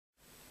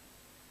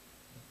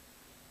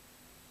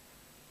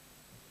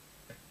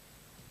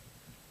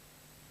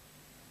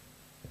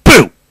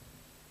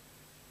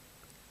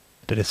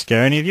Did it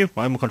scare any of you?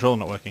 Why is my controller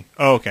not working?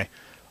 Oh, okay.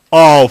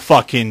 Oh,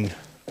 fucking...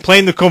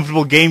 Playing the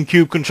comfortable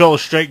GameCube controller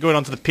straight going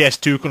onto the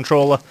PS2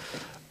 controller.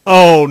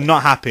 Oh,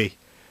 not happy.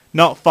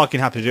 Not fucking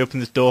happy. Did you open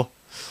this door?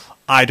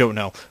 I don't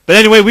know. But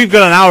anyway, we've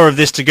got an hour of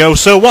this to go.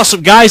 So what's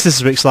up, guys? This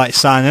is Rixxalight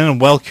signing in,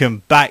 and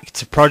welcome back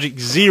to Project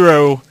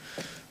Zero.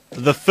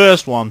 The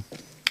first one.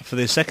 For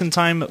the second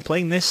time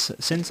playing this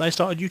since I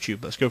started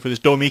YouTube. Let's go for this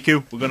door,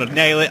 Miku. We're going to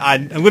nail it.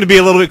 I'm going to be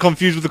a little bit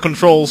confused with the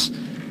controls.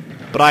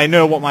 But I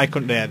know what my...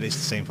 Yeah, it's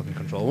the same fucking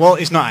control. Well,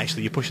 it's not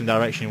actually. You're pushing the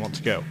direction you want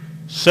to go.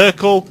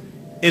 Circle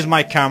is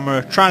my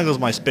camera. Triangle is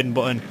my spin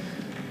button.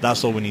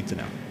 That's all we need to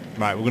know.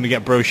 Right, we're going to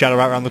get Bro Shadow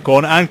right around the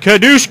corner. And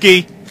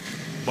Kadushki!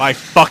 Well, I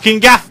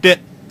fucking gaffed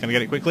it. Can I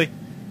get it quickly?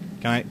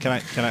 Can I?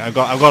 I've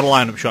got a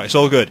lineup shot. It's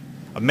all good.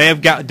 I may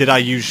have got... Did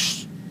I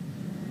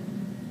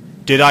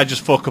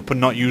just fuck up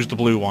and not use the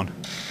blue one?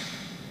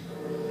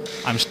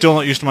 I'm still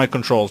not used to my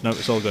controls. No,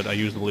 it's all good. I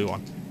used the blue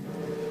one.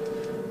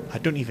 I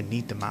don't even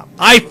need the map.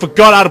 I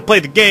forgot how to play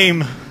the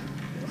game!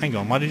 Hang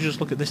on, why did you just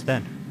look at this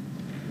then?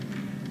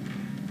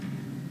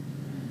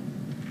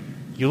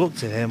 You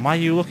looked at him. Why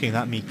are you looking at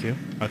that, Miku?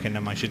 Okay,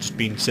 never mind. She's just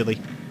being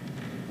silly.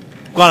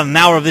 I've got an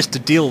hour of this to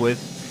deal with.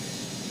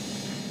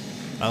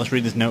 Right, let's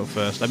read this note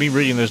first. I've been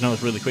reading those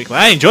notes really quickly.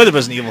 I enjoyed the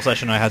Resident Evil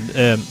session I had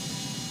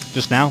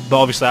just now,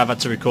 but obviously I've had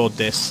to record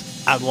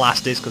this at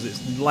last because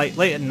it's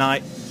late at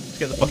night. Let's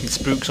get the fucking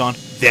spooks on.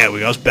 There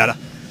we go, it's better.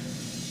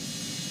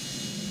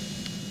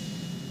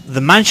 The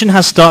mansion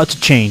has started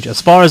to change.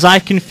 As far as I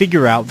can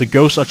figure out, the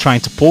ghosts are trying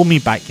to pull me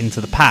back into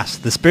the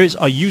past. The spirits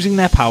are using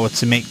their power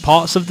to make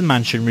parts of the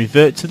mansion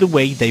revert to the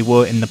way they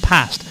were in the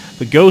past.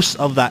 The ghosts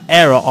of that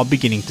era are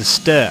beginning to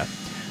stir.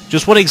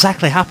 Just what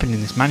exactly happened in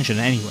this mansion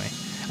anyway?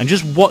 And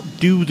just what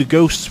do the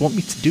ghosts want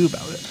me to do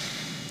about it?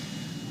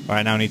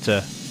 Alright, now I need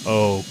to...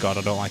 Oh god,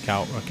 I don't like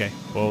out. Okay,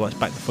 well, let's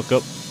back the fuck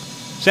up.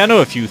 See, I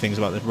know a few things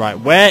about this. Right,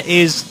 where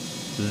is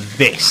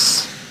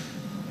this?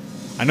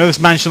 I know this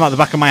mansion like the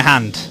back of my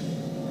hand.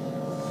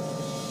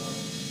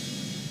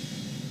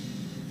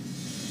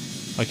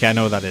 Okay, I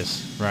know what that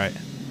is. Right.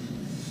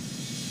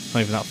 Not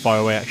even that far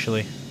away,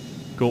 actually.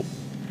 Cool.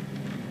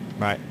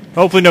 Right.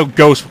 Hopefully no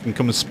ghost can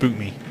come and spook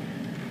me.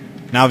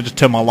 Now I've just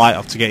turned my light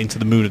off to get into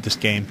the mood of this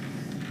game.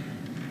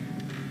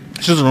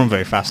 This doesn't run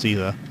very fast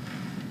either.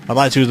 I'd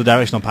like to use the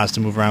directional pads to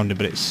move around it,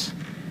 but it's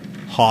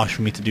harsh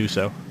for me to do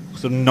so.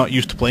 Because I'm not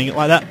used to playing it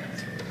like that.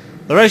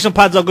 The directional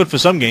pads are good for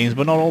some games,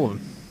 but not all of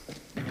them.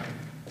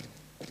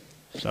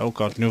 So, oh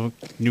god,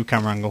 new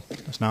camera angle.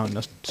 It's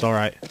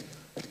alright.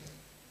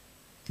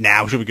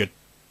 Nah, we should be good.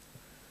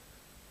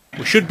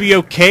 We should be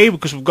okay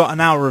because we've got an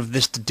hour of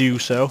this to do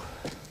so.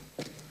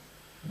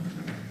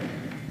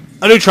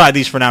 I do try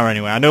these for an hour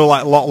anyway. I know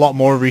like a lot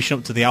more are reaching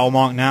up to the hour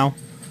mark now.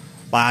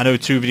 Like I know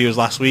 2 videos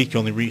last week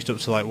only reached up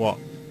to like what?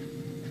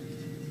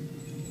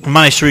 I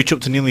managed to reach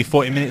up to nearly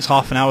 40 minutes,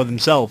 half an hour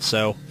themselves.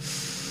 So,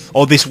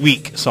 or this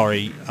week,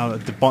 sorry.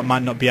 The bot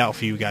might not be out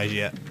for you guys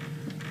yet,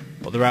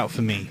 but they're out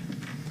for me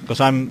because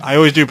I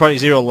always do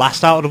Project Zero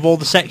last out of all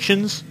the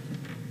sections.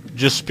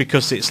 Just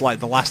because it's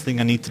like the last thing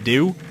I need to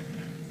do,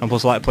 and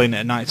plus I like playing it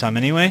at night time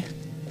anyway.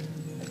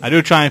 I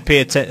do try and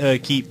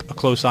keep a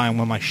close eye on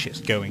where my shit's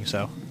going,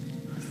 so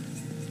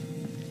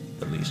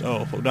at least.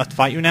 Oh, do I have to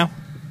fight you now?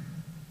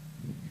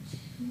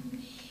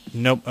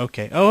 Nope.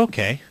 Okay. Oh,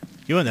 okay.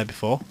 You weren't there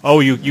before.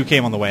 Oh, you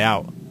came on the way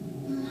out.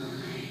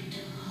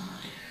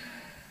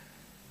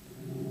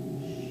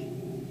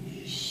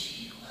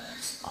 She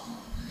was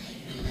only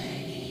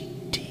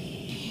playing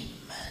demon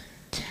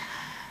tag.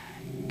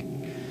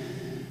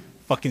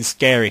 Fucking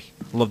scary.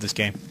 Love this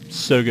game.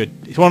 So good.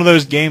 It's one of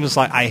those games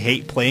like I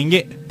hate playing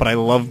it, but I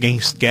love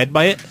getting scared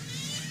by it.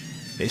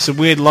 It's a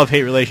weird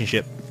love-hate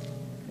relationship.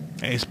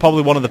 It's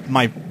probably one of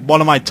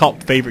my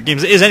top favorite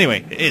games. It is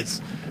anyway. It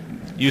is.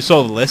 You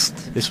saw the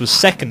list. This was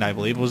second, I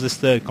believe. Was this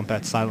third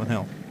compared to Silent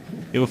Hill?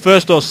 It was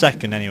first or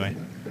second anyway.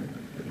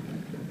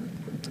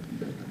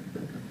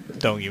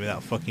 Don't give me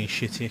that fucking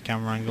shitty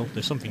camera angle.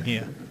 There's something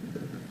here.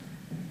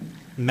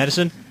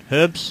 Medicine?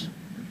 Herbs?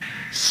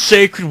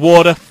 Sacred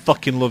water,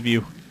 fucking love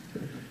you.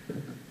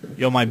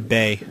 You're my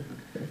bae.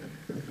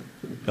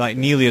 You're like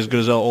nearly as good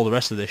as all the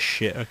rest of this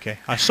shit. Okay,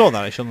 I saw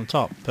that actually on the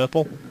top.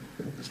 Purple.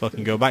 Let's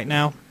fucking go back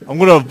now. I'm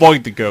gonna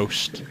avoid the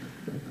ghost.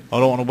 I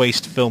don't want to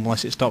waste film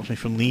unless it stops me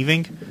from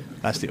leaving.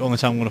 That's the only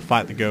time I'm gonna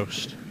fight the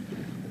ghost.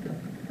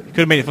 You could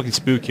have made it fucking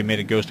spooky and made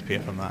a ghost appear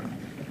from that.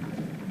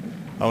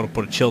 I would have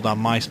put a chill down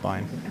my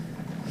spine.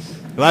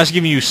 Well, that's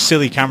giving you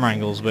silly camera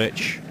angles,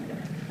 bitch.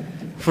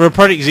 For a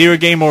Project Zero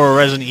game or a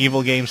Resident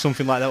Evil game,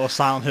 something like that, or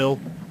Silent Hill,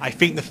 I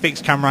think the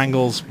fixed camera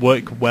angles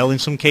work well in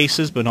some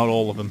cases, but not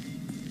all of them.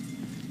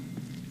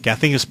 Okay, I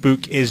think a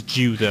spook is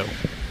due, though.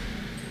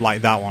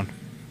 Like that one.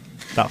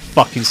 That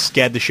fucking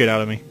scared the shit out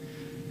of me.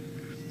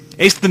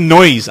 It's the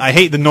noise. I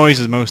hate the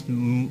noises most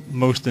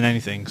than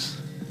anything.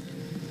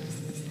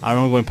 I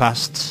remember going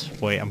past...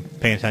 Wait, I'm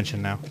paying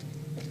attention now.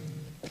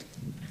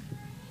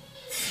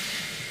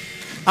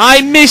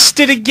 I missed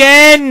it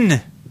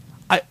again!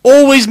 I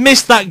always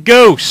miss that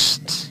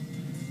ghost.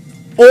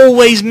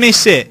 Always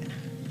miss it.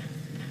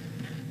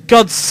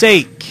 God's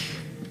sake.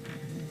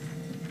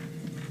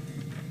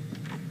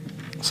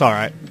 It's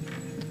alright.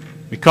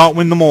 We can't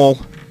win them all.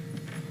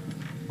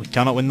 We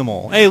cannot win them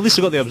all. Hey, at least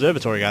we got the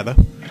observatory guy, though.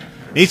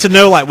 You need to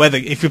know, like, whether...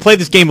 If you play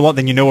this game a lot,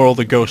 then you know where all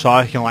the ghosts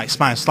are. You can, like,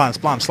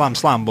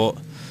 slam, but...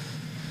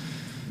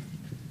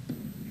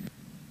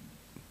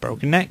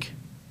 Broken neck?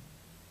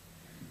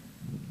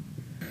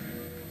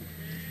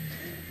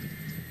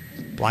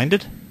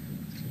 Blinded?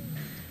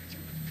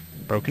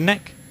 Broken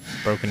neck?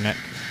 Broken neck.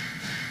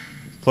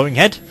 Floating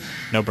head?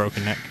 No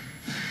broken neck.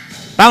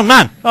 Bound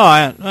man! Oh, I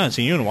haven't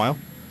seen you in a while.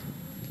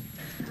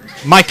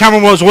 My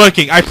camera was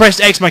working. I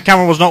pressed X, my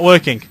camera was not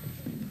working.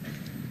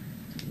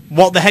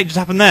 What the heck just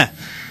happened there?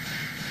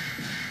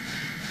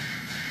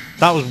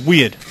 That was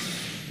weird.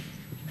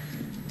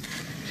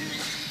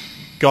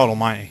 God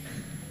almighty.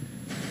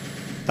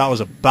 That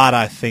was a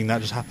bad-eye thing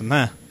that just happened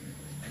there.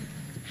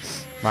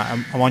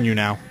 Right, I'm on you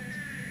now.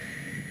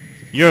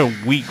 You're a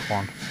weak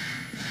one.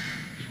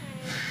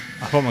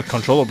 I thought my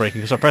controller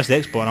breaking because I pressed the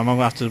X button. I'm going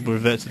to have to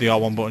revert to the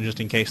R1 button just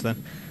in case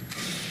then.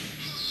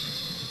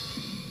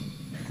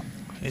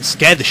 It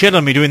scared the shit out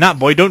of me doing that,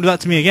 boy. Don't do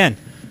that to me again.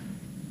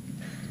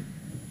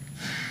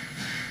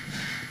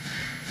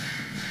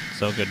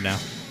 So good now.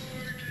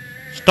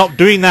 Stop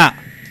doing that!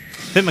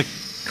 I think my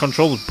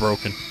controller's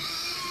broken.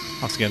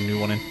 I'll have to get a new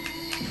one in.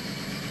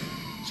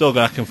 So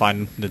good, I can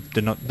find them.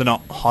 They're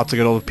not hard to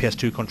get all the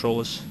PS2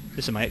 controllers.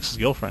 This is my ex's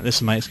girlfriend. This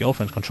is my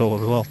ex-girlfriend's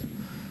controller as well.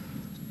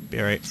 Be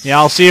alright. Yeah,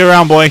 I'll see you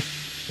around, boy.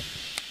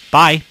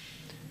 Bye.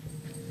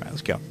 Right,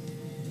 let's go.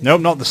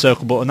 Nope, not the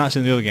circle button. That's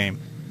in the other game.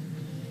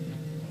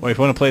 Or if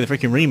you want to play the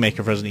freaking remake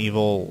of Resident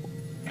Evil...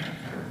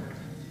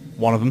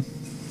 One of them.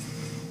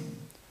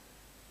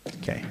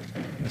 Okay.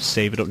 Let's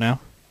save it up now.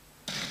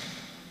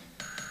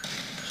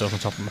 So on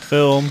top of my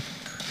film.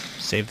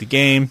 Save the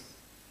game.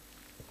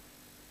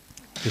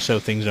 Just so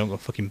things don't go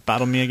fucking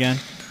bad on me again.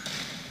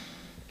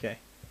 Okay.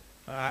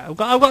 I've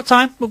got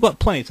time. We've got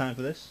plenty of time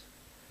for this.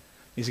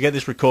 Need to get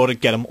this recorded,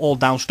 get them all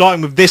down.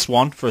 Starting with this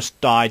one for a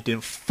start. I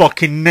didn't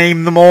fucking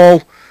name them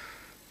all.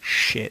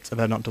 Shit. I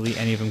better not delete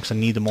any of them because I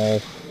need them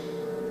all.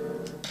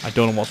 I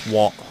don't know what's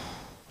what.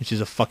 Which is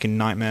a fucking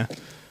nightmare.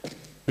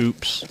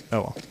 Oops.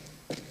 Oh well.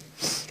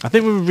 I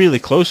think we were really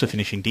close to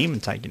finishing Demon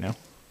Tag, you know.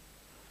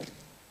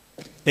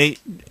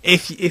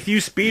 If you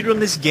speedrun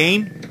this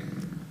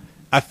game,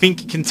 I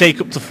think it can take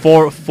up to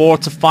 4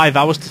 to 5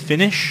 hours to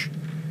finish.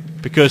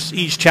 Because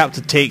each chapter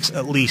takes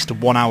at least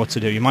 1 hour to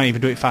do. You might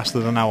even do it faster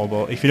than an hour,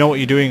 but if you know what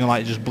you're doing and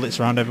like just blitz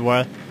around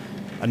everywhere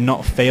and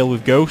not fail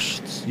with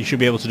ghosts, you should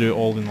be able to do it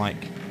all in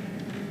like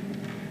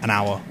an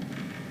hour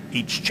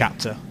each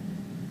chapter.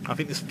 I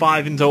think there's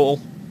 5 in total,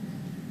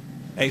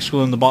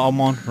 excluding the bottom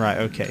one. Right,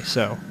 okay,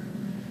 so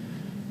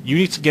you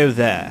need to go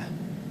there.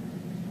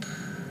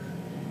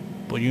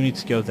 But you need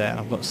to go there, and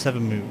I've got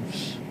 7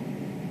 moves.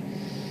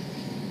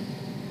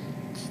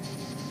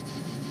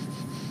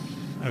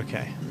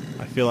 Okay.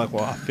 I feel like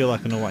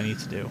I know what I need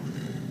to do.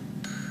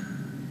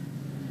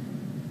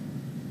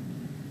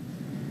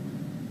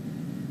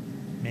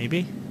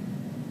 Maybe?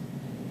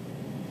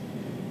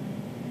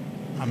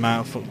 I might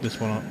have fucked this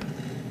one up.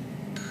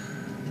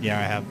 Yeah,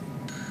 I have.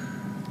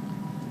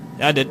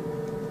 Yeah, I did.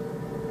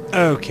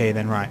 Okay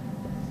then, right.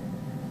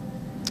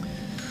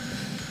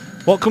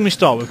 What can we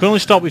start with? We can only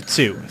start with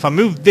 2. If I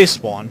move this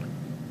one,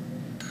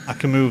 I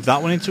can move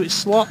that one into its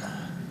slot.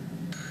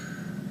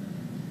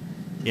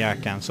 Yeah, I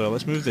can. So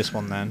let's move this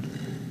one then.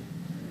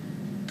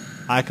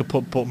 I could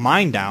put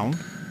mine down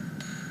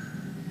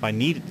if I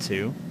needed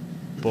to,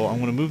 but I'm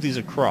going to move these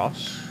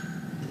across.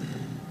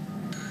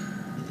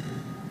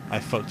 I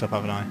fucked up,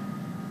 haven't I?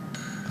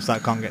 Because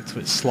that can't get to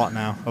its slot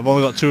now. I've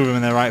only got 2 of them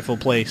in their rightful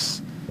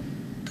place,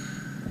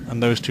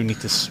 and those 2 need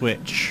to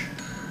switch.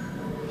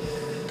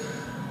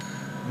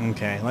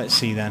 Okay, let's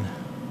see then.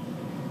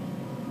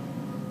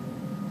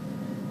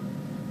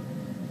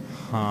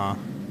 Huh.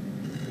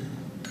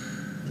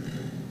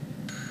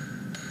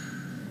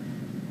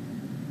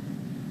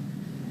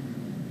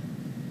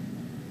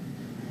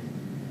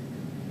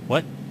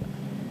 What?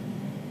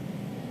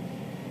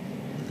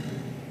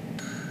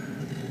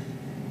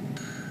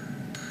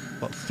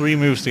 Got 3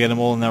 moves to get them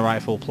all in their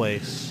rightful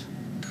place.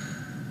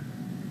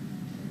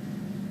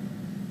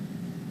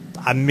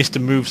 I missed a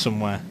move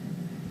somewhere.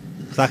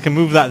 So I can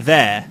move that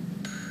there,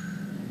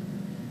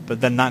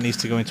 but then that needs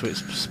to go into its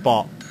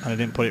spot, and I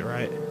didn't put it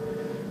right.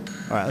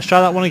 Alright, let's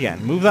try that one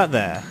again. Move that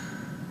there.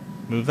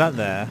 Move that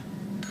there.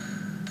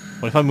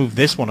 What if I move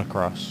this one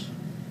across?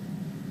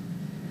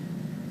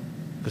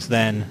 Because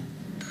then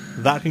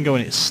that can go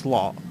in its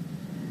slot.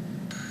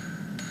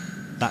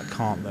 That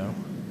can't, though.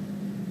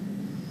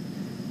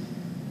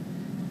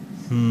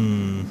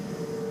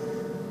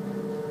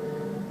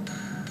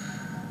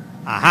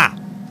 Aha!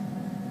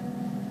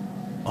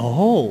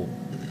 Oh!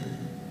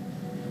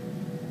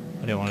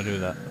 I didn't want to do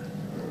that.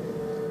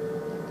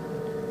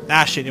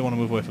 Ah, shit, I didn't want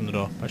to move away from the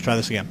door. Let's try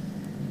this again.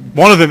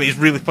 One of them is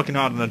really fucking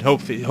hard, and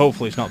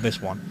hopefully it's not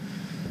this one.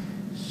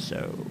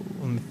 So,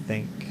 let me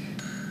think.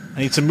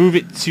 I need to move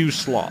it 2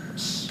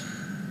 slots.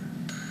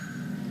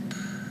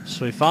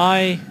 So if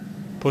I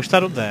push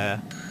that up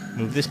there,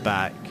 move this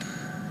back,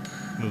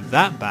 move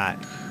that back,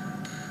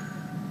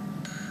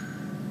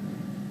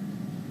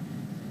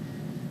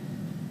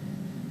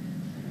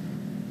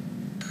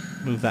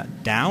 move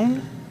that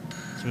down.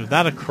 Let's move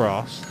that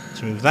across.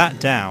 Let's move that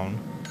down.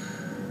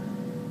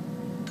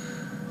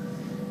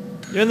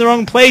 You're in the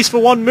wrong place for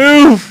one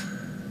move!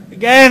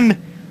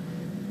 Again!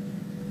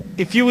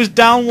 If you was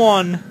down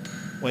one...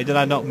 Wait, did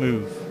I not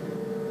move?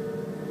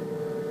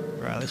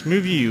 Right, let's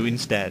move you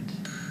instead.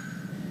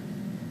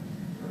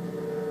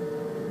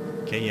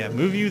 Okay, yeah,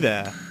 move you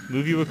there.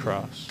 Move you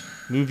across.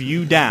 Move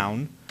you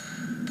down.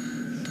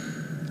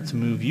 To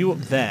move you up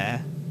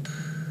there.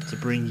 To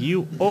bring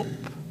you up.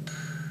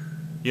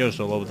 You're just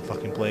all over the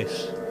fucking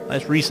place.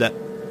 Let's reset.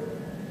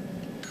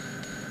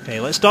 Okay,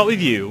 let's start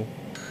with you.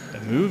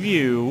 Then move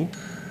you.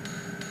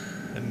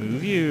 Then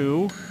move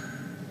you.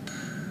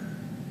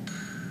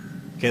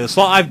 Okay, the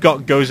slot I've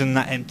got goes in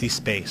that empty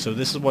space, so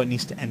this is what it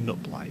needs to end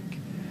up like.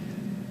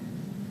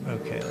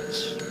 Okay,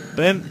 let's...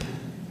 Bimp.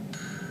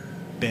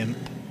 Bimp.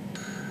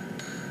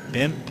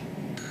 Bimp.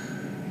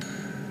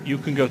 You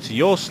can go to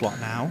your slot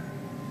now,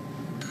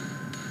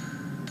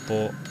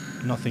 but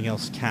nothing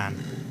else can.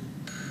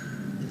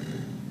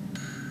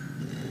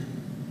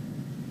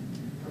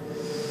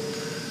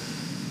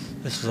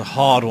 This is a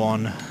hard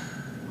one.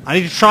 I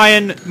need to try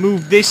and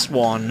move this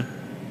one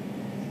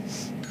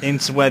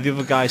into where the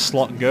other guy's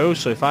slot goes,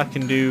 so if I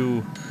can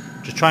do...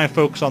 Just try and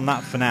focus on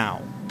that for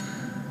now.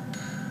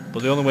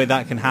 But the only way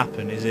that can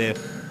happen is if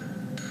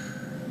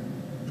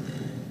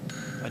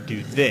I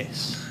do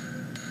this.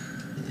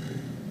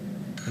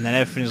 And then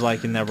everything's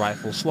like in their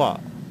rightful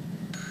slot.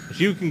 If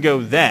you can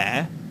go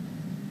there,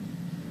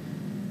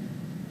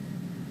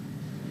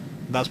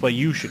 that's where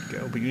you should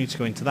go, but you need to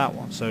go into that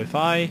one. So if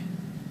I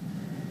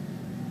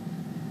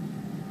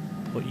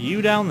put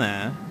you down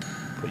there,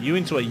 put you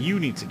into where you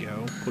need to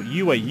go, put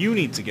you where you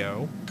need to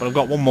go, but I've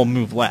got one more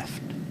move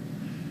left.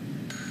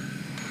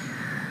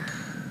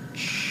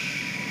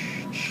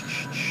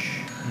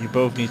 You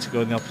both need to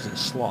go in the opposite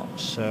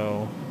slots,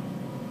 so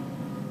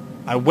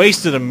I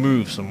wasted a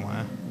move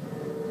somewhere.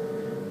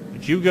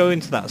 But you go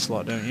into that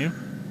slot, don't you?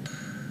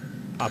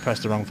 I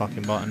pressed the wrong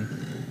fucking button.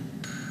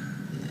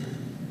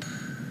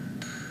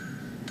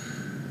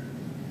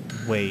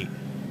 Wait.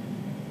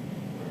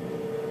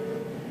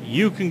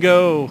 You can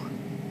go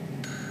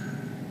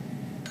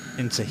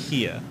into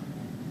here.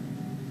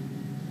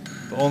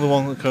 The only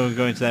one that can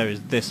go into there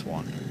is this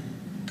one.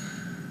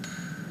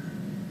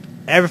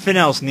 Everything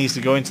else needs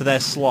to go into their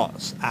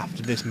slots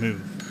after this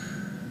move.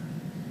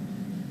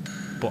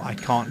 But I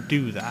can't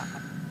do that.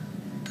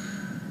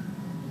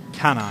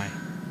 Can I?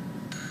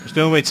 Because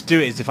the only way to do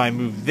it is if I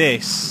move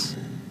this,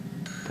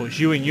 puts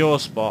you in your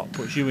spot,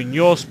 puts you in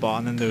your spot,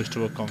 and then those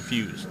two are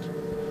confused.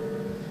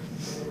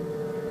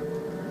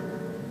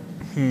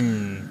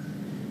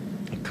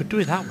 I could do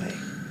it that way.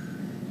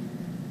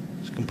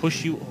 So I can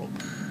push you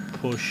up,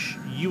 push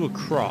you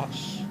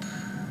across,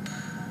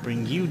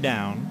 bring you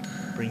down,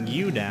 bring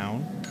you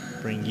down,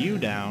 bring you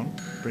down,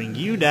 bring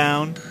you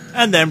down,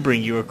 and then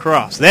bring you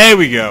across. There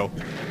we go!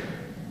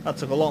 That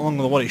took a lot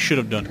longer than what it should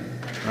have done.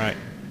 Right.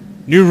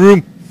 New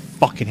room.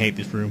 Fucking hate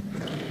this room.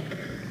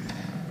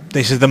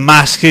 This is the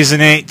mask, isn't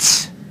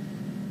it?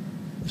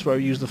 That's where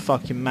we use the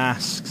fucking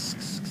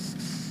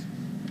masks.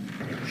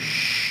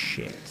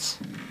 Shit.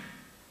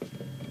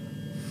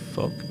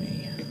 Fuck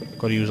me.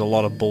 Gotta use a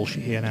lot of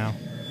bullshit here now.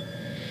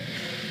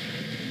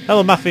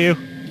 Hello, Matthew.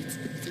 It's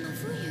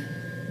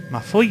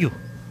Matthew. Matthew.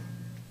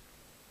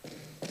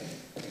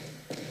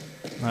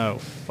 Oh,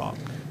 fuck.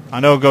 I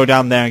know I'll go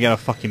down there and get a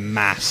fucking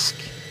mask.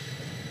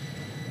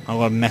 I'm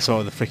gonna mess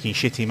up with the freaking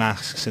shitty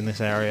masks in this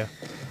area.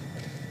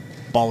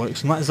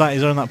 Bollocks. And is that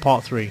in that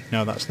part 3?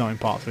 No, that's not in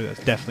part 3.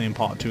 That's definitely in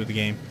part 2 of the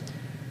game.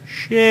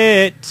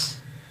 Shit!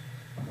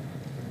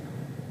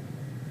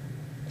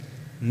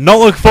 Not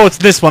looking forward to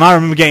this one. I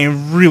remember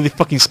getting really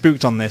fucking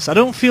spooked on this. I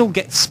don't feel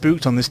get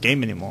spooked on this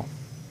game anymore.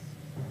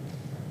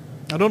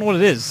 I don't know what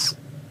it is.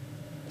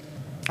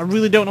 I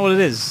really don't know what it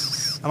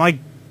is. Am I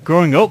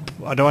growing up?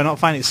 Or do I not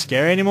find it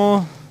scary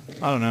anymore?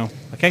 I don't know.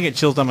 I can get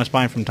chills down my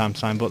spine from time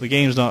to time, but the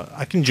game's not...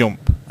 I can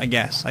jump, I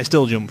guess. I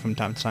still jump from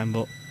time to time,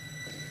 but...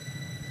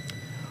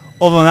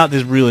 Other than that,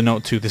 there's really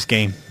not to this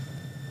game.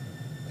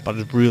 But I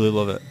just really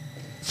love it.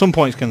 Some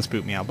points can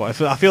spook me out,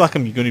 but I feel like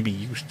I'm going to be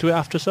used to it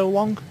after so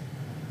long.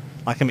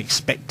 Like I'm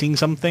expecting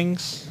some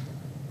things.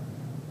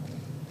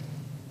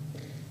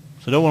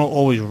 So I don't want to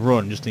always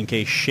run just in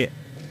case shit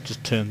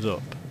just turns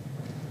up.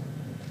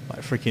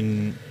 Like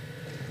freaking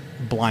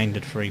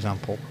Blinded, for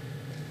example.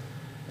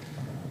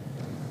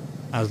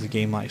 As the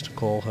game likes to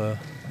call her.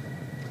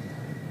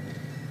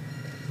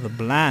 The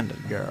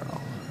Blinded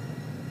Girl.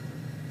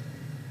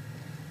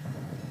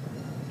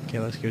 Okay,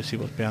 let's go see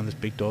what's behind this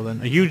big door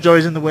then. A huge door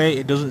is in the way.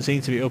 It doesn't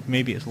seem to be open.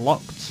 Maybe it's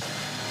locked.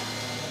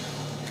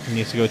 We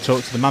need to go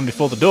talk to the man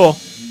before the door.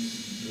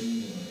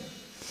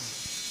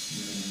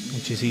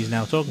 Which is he's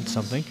now talking to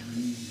something.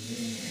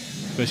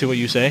 Go see what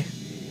you say.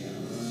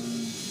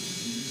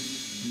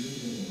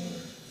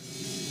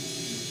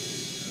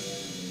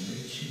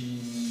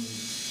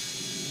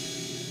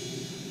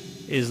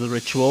 Is the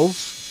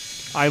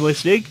rituals. I'm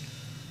listening.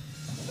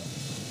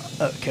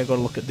 Okay, I've got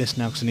to look at this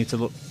now because I need to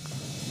look.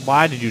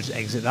 Why did you just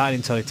exit that? I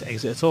didn't tell you to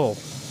exit at all.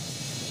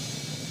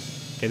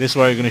 Okay, this is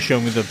where you're going to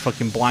show me the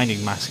fucking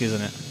blinding mask,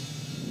 isn't it?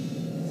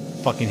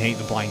 Fucking hate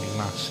the blinding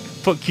mask.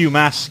 Fuck you,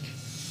 mask.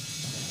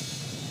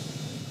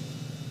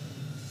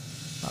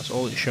 That's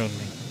all it's shown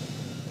me.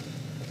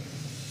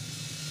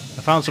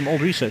 I found some old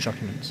research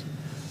documents.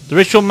 The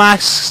ritual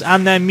masks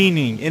and their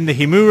meaning. In the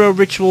Himuro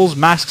rituals,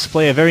 masks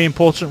play a very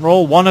important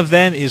role. One of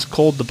them is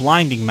called the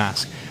blinding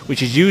mask,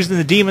 which is used in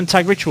the demon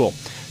tag ritual.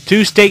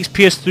 2 stakes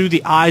pierce through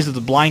the eyes of the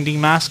blinding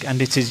mask,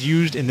 and it is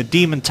used in the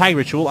demon tag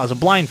ritual as a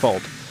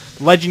blindfold.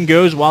 The legend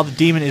goes, while the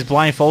demon is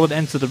blindfolded,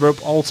 enter the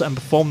rope altar and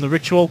perform the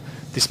ritual.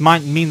 This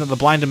might mean that the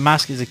blinded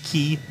mask is a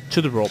key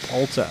to the rope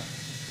altar.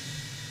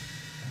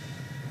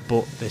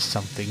 But there's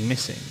something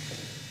missing.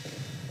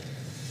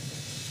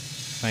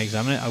 Can I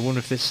examine it? I wonder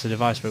if this is a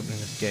device for opening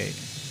this gate.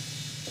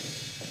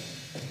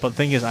 But the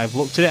thing is, I've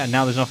looked at it and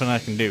now there's nothing I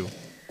can do.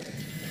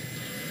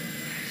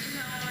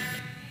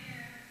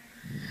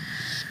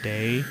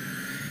 Stay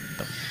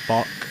the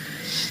fuck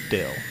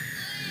still.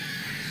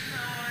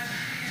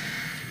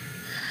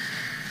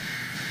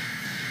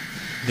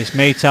 This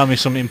may tell me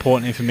some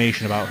important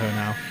information about her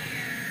now.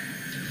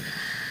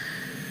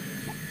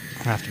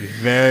 I have to be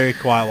very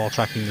quiet while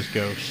tracking this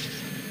ghost.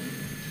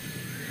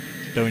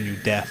 Don't you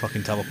dare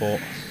fucking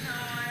teleport.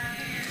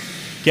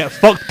 Get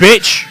fucked,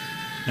 bitch!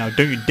 Now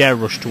don't you dare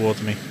rush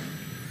towards me.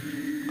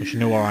 Because you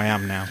know where I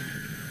am now.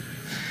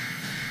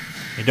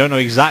 You don't know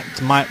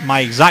my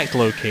exact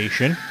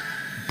location,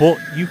 but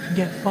you can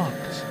get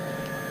fucked.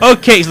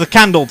 Okay, it's the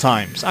candle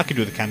times. I can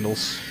do the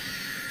candles.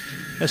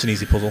 That's an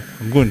easy puzzle.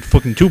 I'm going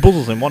fucking 2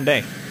 puzzles in one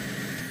day.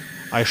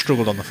 I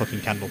struggled on the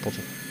fucking candle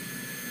puzzle.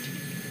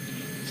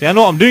 See, I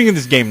know what I'm doing in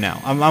this game now.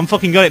 I'm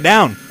fucking got it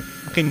down.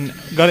 Fucking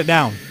got it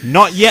down.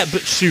 Not yet,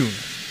 but soon.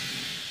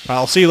 Right,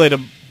 I'll see you later.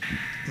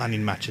 I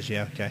need matches,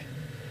 yeah, okay.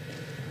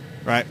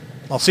 Right,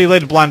 I'll see you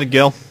later, blinded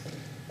girl.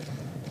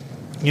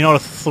 You're not a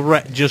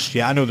threat just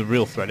yet. I know the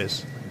real threat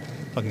is.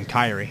 Fucking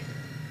Kyrie.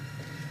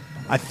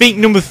 I think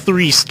number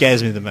 3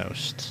 scares me the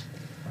most.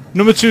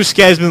 Number 2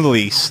 scares me the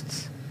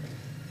least.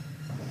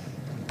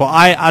 But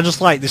I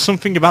just like, there's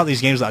something about these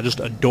games that I just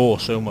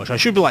adore so much. I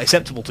should be like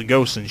acceptable to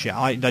ghosts and shit.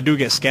 I do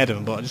get scared of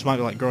them, but I just might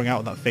be like growing out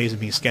of that phase of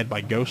being scared by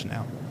ghosts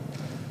now.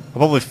 I'll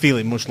probably feel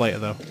it much later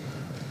though.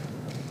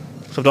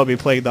 So I've not been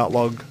playing that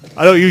long.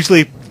 I don't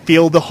usually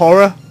feel the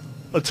horror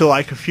until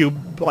like a few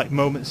like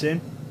moments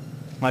in.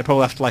 Like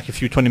probably after like a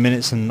few 20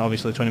 minutes, and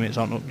obviously 20 minutes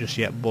aren't up just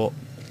yet, but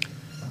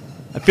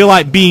I feel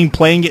like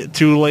playing it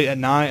too late at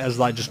night has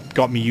like just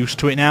got me used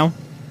to it now.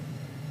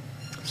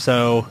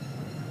 So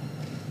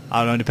I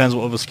don't know, it depends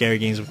what other scary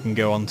games we can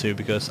go on to,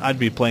 because I'd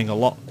be playing a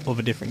lot of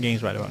other different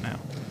games right about now.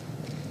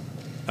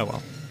 Oh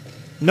well.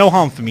 No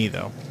harm for me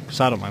though, because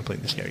I don't mind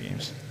playing the scary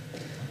games.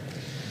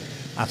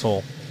 At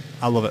all.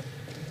 I love it.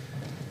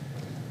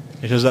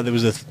 It shows that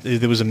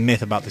there was a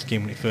myth about this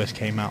game when it first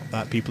came out,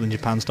 that people in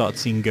Japan started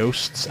seeing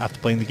ghosts after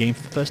playing the game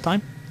for the first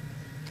time.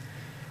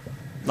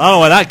 I don't know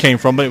where that came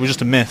from, but it was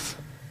just a myth.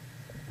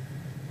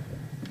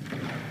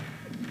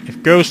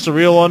 If ghosts are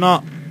real or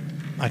not,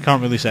 I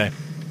can't really say.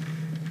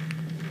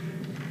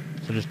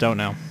 So just don't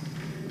know.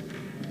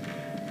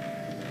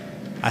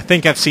 I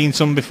think I've seen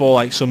some before,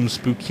 like some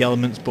spooky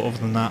elements, but other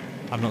than that,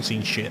 I've not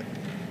seen shit.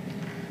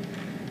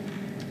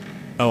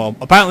 Oh well,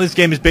 apparently this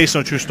game is based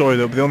on a true story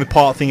though, but the only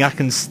thing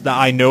that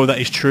I know that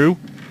is true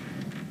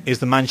is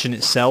the mansion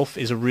itself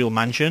is a real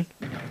mansion.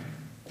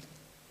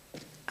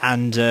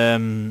 And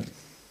the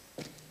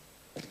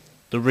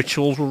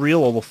rituals were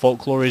real, all the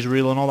folklore is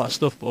real and all that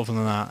stuff, but other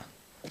than that,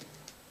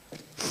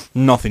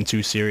 nothing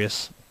too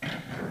serious.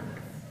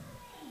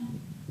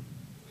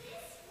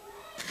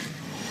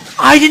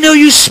 I didn't know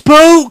you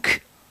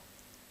spoke!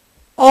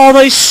 Oh,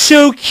 that is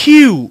so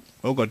cute!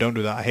 Oh god, don't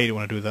do that. I hate it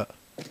when I do that.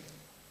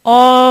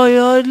 Oh,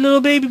 you're a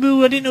little baby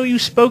boo, I didn't know you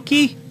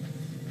spokey.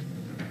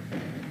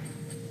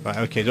 Right,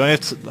 okay, do I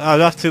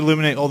have to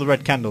illuminate all the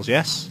red candles,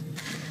 yes?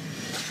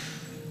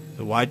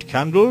 The white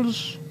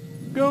candles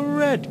go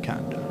red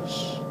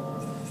candles.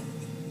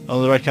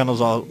 All the red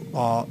candles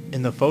are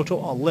in the photo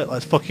are lit.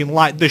 Let's fucking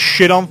light this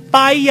shit on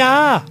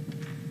fire!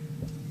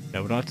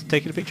 No, we don't have to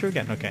take a picture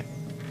again, okay.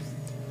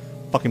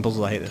 Fucking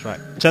puzzles, I hate this, right.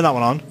 Turn that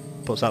one on,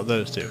 puts out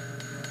those 2.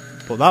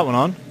 Put that one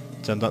on,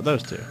 turns out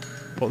those 2.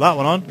 Put that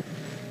one on,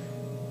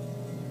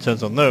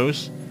 turns on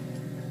those.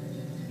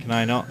 Can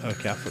I not?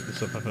 Okay, I fucked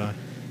this up, haven't I?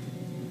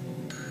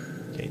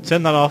 Okay,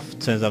 turn that off,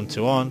 turns them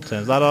 2 on,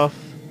 turns that off,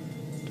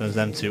 turns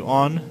them 2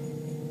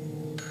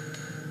 on.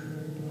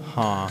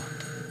 Huh.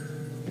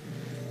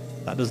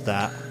 That does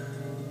that.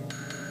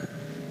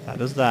 That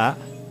does that.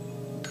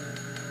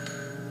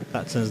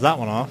 That turns that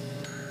one off.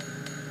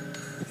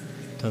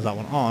 Turns that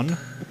one on.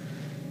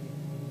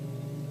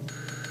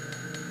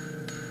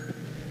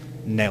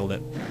 Nailed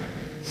it.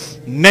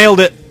 Nailed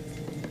it!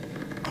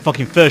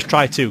 Fucking first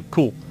try too.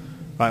 Cool.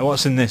 Right,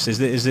 what's in this?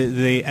 Is it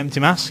the empty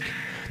mask?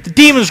 The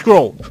demon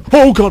scroll!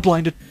 Oh god,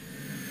 blinded!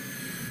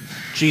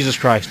 Jesus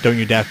Christ, don't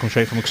you dare come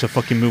straight for me, because I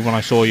fucking moved when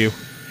I saw you.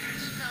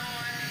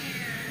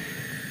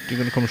 You're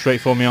gonna come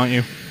straight for me, aren't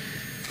you?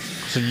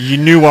 So you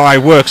knew where I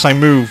were, because I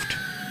moved.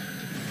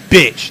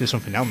 Bitch! There's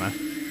something down there.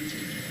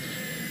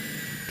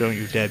 Don't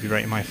you dare be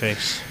right in my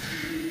face.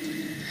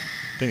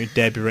 Don't you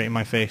dare be right in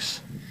my face.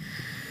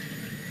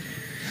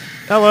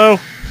 Hello!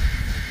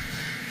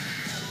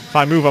 If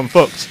I move, I'm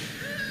fucked.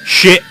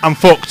 Shit, I'm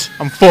fucked.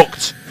 I'm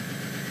fucked.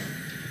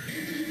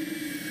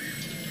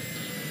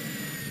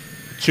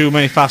 Too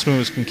many fast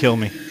movers can kill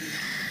me.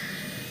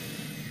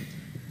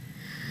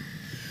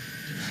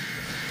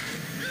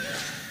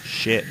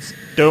 Shit.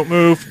 Don't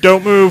move.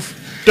 Don't move.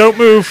 Don't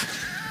move.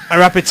 I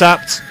rapid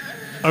tapped.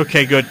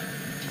 Okay, good.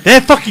 They're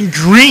fucking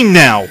green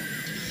now.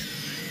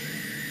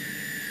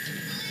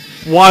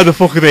 Why the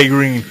fuck are they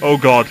green? Oh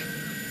god.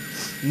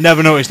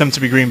 Never noticed them to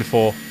be green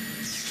before.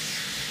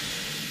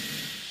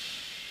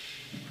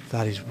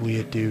 That is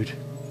weird, dude.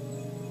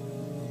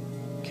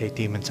 Okay,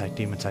 demon tag,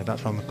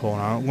 that's around the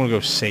corner. I'm gonna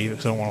go save it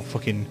because I don't want to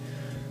fucking...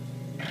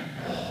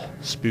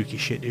 Spooky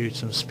shit, dude.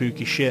 Some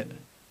spooky shit.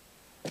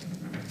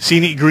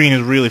 Seeing it green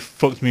has really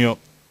fucked me up.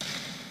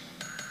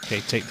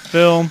 Okay, take the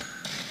film.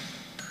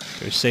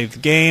 Go save the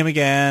game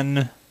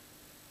again.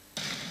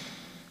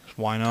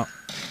 Why not?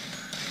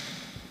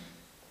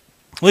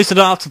 At least I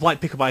don't have to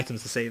like pick up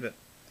items to save it.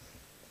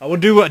 I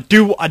would do want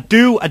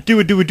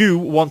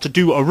to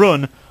do a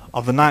run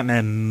of the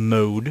nightmare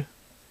mode.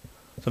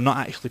 So I've not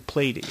actually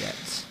played it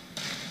yet.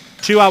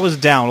 2 hours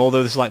down,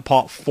 although this is like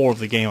part 4 of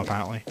the game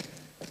apparently.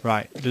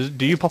 Right,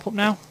 do you pop up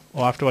now?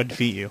 Or after I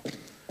defeat you?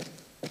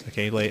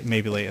 Okay,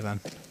 maybe later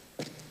then.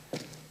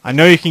 I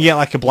know you can get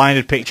like a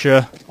blinded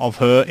picture of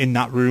her in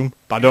that room,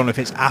 but I don't know if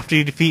it's after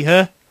you defeat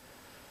her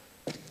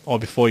or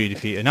before you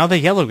defeat her. Now they're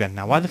yellow again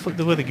now. Why the fuck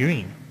were they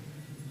green?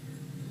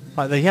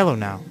 Like they're yellow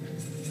now.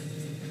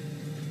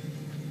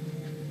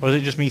 Or is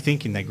it just me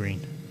thinking they're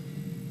green?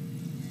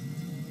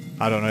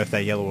 I don't know if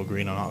they're yellow or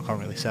green or not. I can't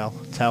really tell.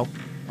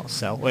 Not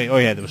sell. Wait, oh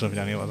yeah, there was something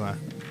down here, wasn't there?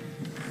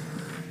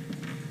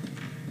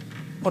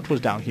 What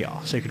was down here?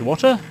 Sacred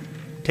water?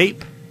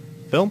 Tape?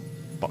 Film?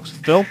 Box of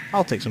film?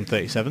 I'll take some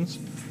 37s.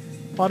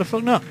 Why the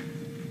fuck not?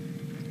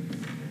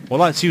 Well,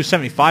 let's use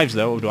 75s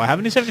though. Do I have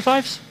any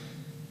 75s?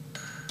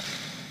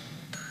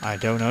 I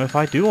don't know if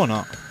I do or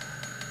not.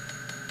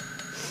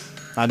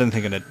 I didn't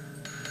think I did.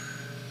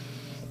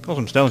 Got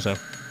some stones though.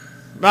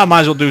 I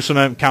might as well do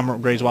some camera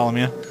upgrades while I'm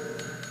here.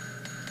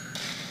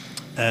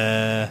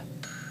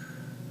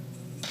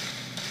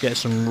 Get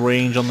some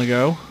range on the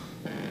go.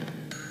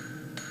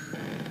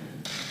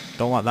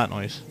 Don't like that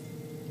noise.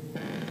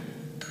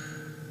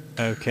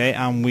 Okay,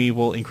 and we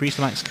will increase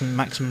the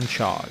maximum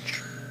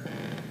charge.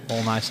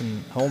 All nice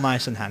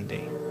and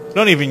handy.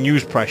 Don't even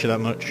use pressure that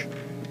much.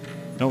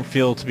 Don't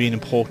feel to be an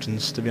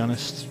importance, to be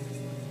honest.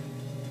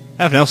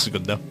 Everything else is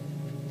good though.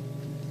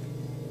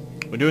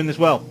 We're doing this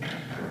well.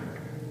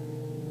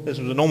 This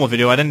was a normal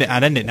video. I'd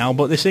end it now,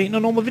 but this ain't a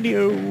normal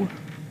video.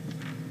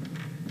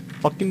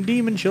 Fucking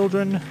demon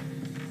children.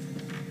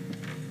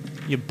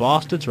 You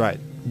bastards, right.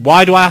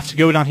 Why do I have to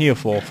go down here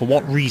for? For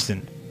what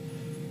reason?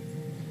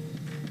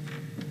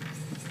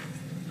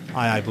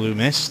 Aye, blue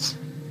mist.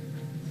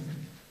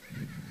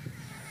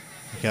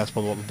 Okay, that's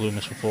probably what the blue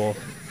mist was for.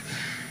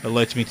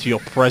 Alert me to your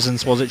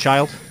presence, was it,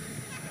 child?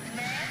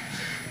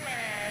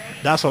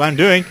 That's what I'm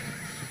doing.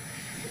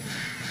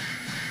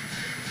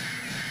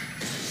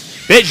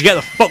 Bitch, get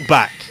the fuck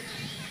back!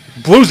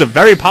 Blues are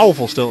very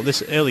powerful still at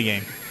this early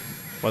game.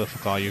 Where the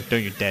fuck are you?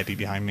 Don't you dare be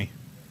behind me.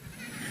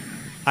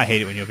 I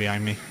hate it when you're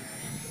behind me.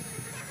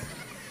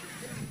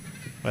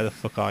 Where the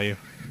fuck are you?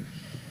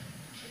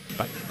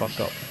 Back the fuck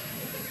up.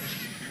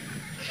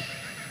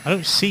 I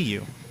don't see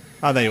you.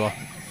 Ah, there you are.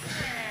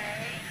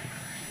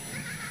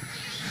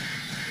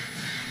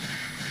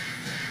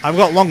 I've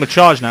got longer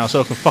charge now,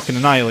 so I can fucking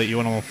annihilate you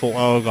when I'm on full...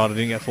 Oh god, I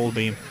didn't get full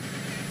beam.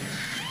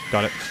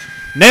 Got it.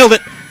 Nailed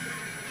it!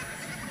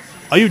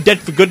 Are you dead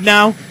for good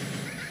now?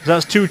 'Cause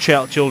that's 2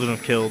 children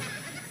I've killed.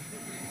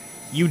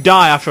 You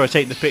die after I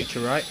take the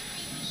picture, right?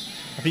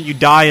 I think you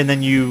die and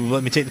then you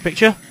let me take the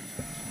picture?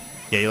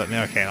 Yeah, you let me...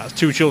 Okay, that's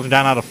 2 children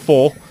down out of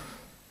 4.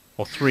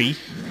 Or 3.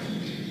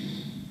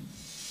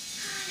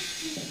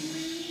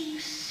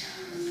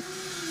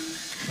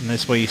 And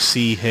this way you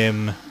see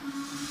him,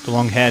 the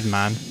long-haired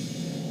man,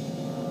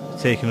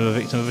 taking a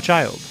victim of a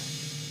child.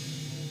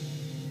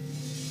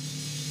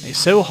 It's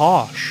so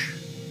harsh.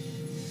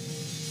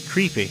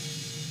 Creepy.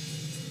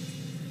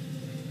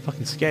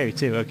 Fucking scary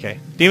too, okay.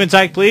 Demon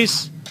tag,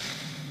 please.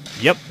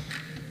 Yep.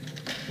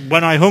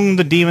 When I hung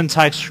the demon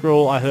tag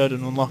scroll, I heard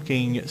an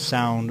unlocking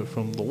sound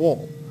from the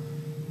wall.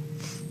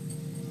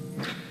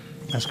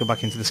 Let's go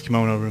back into this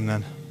kimono room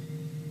then.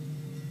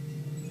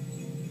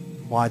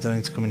 Why do I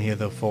need to come in here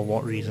though? For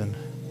what reason?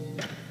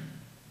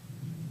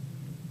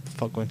 The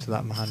fuck going to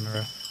that man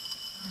mirror?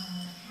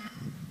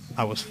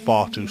 I was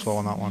far too slow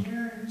on that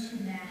one.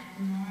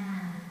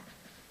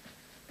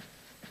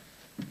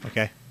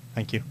 Okay,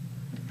 thank you.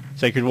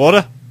 Sacred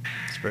water?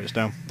 Spirit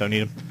stone. Don't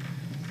need them.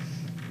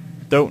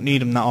 Don't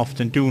need them that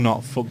often. Do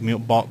not fuck me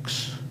up,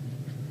 box.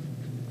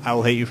 I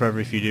will hate you forever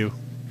if you do.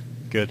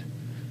 Good.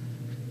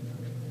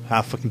 I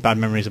have fucking bad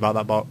memories about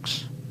that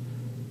box.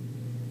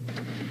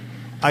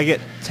 I get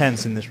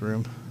tense in this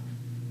room.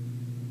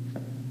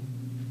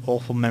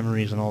 Awful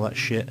memories and all that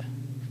shit.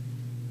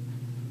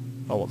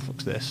 Oh, what the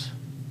fuck's this?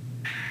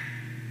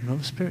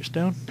 Another spirit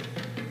stone?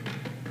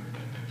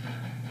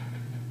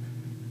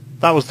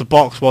 That was the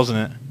box,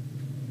 wasn't it?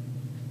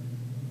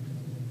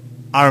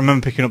 I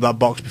remember picking up that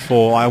box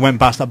before. I went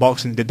past that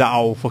box and did that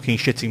all fucking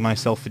shitting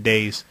myself for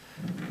days.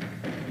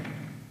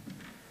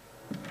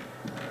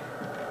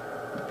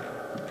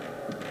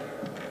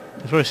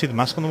 Is where I see the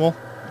mask on the wall?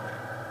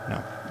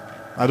 No.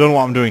 I don't know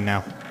what I'm doing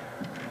now.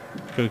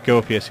 Go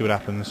up here, see what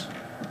happens.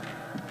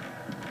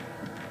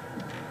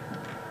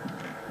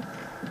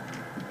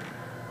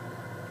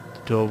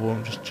 The door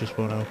won't just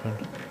won't open.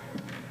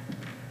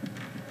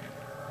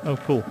 Oh,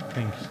 cool.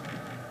 Thanks.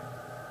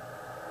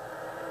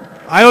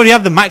 I already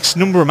have the max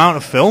number amount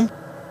of film?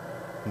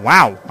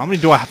 Wow. How many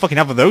do I fucking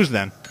have of those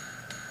then?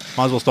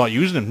 Might as well start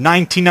using them.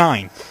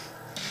 99.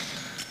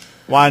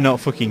 Why not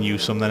fucking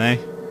use some then, eh?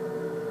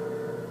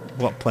 I've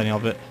got plenty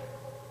of it.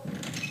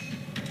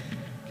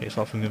 Okay, it's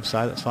off from the other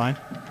side, that's fine.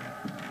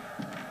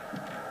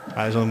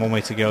 Right, there's only one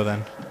way to go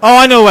then. Oh,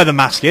 I know where the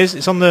mask is!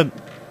 It's on the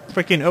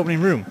freaking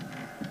opening room.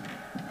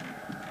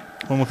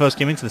 When we first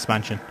came into this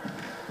mansion.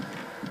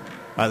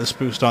 Right, the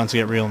spook's starting to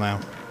get real now.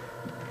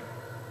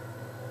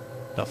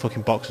 That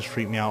fucking box has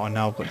freaked me out and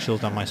now I've got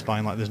chills down my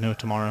spine like there's no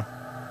tomorrow.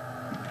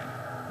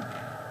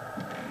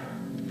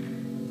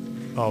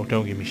 Oh,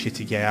 don't give me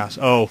shitty gay ass.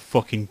 Oh,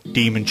 fucking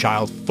demon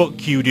child.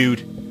 Fuck you,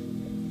 dude.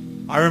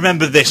 I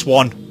remember this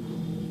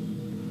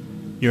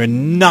one. You're a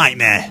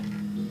nightmare.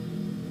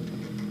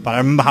 But I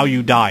remember how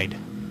you died.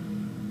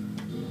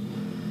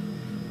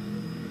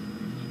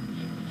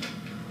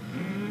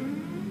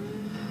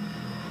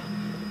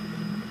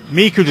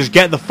 Miku, just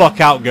get the fuck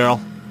out, girl.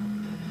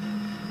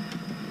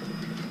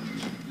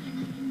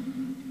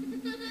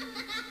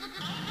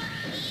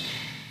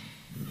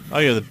 Oh,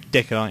 you're the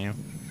dickhead, aren't you?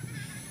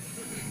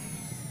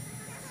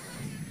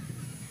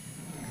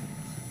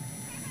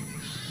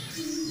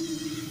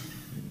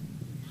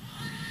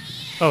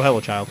 Oh,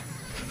 hello, child.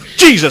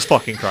 Jesus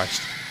fucking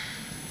Christ.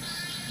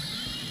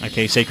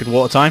 Okay, sacred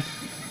water time.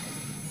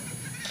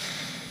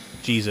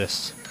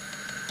 Jesus.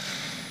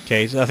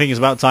 Okay, so I think it's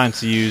about time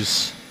to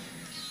use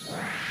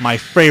my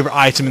favourite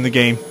item in the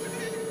game.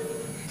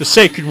 The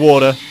sacred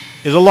water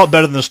is a lot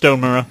better than the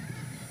stone mirror.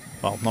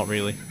 Well, not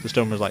really. The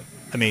stone mirror's like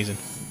amazing.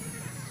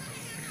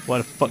 Where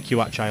the fuck you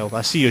at, child?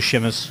 I see your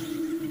shimmers.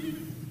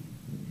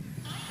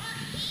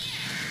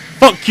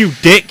 Fuck you,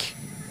 dick!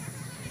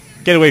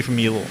 Get away from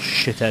me, you little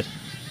shithead.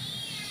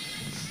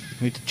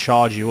 I need to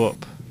charge you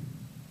up.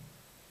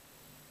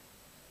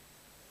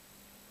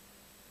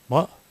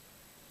 What?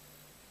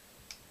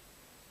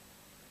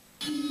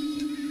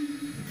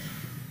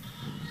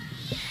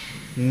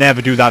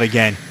 Never do that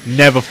again.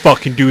 Never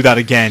fucking do that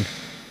again.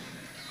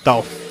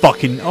 That'll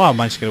fucking... Oh, I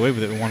managed to get away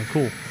with it with one.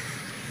 Cool.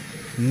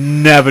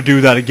 Never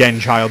do that again,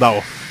 child. That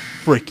was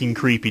freaking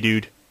creepy,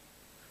 dude.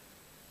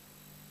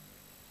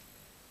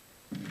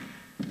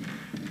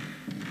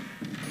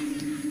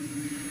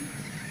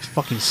 It's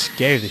fucking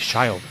scary, this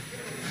child.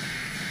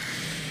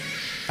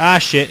 Ah,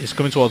 shit. It's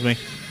coming towards me.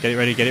 Get it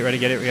ready, get it ready,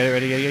 get it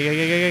ready, get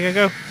it,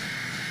 go.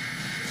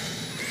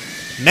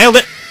 Nailed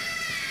it!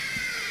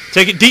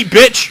 Take it deep,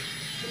 bitch!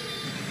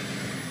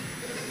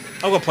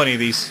 I've got plenty of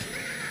these.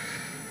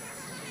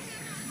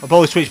 I'll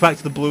probably switch back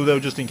to the blue though,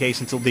 just in case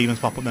until demons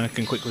pop up, then I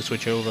can quickly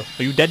switch over.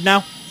 Are you dead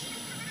now?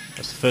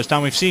 That's the first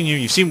time we've seen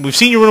you. We've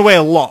seen you run away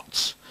a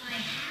lot.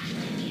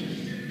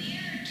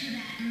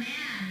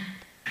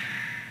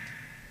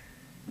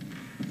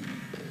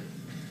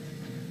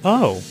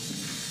 Oh.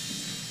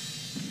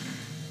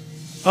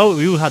 Oh,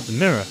 you had the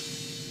mirror.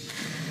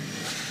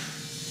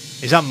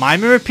 Is that my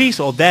mirror piece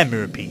or their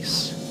mirror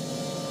piece?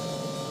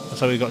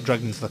 That's how we got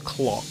dragged into the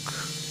clock.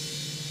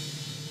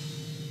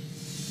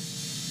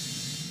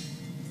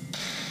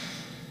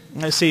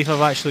 Let's see if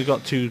I've actually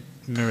got 2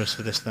 mirrors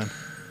for this then.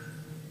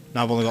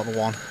 No, I've only got the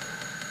one.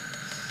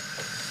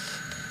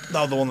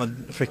 That was the one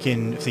that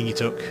freaking thingy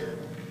took.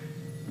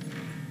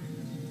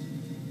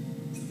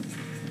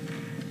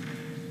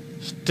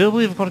 Still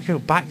believe I've got to go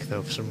back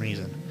though for some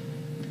reason.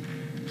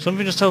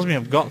 Something just tells me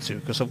I've got to,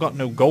 because I've got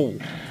no goal.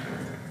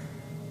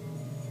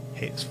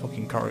 Hate this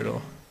fucking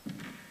corridor.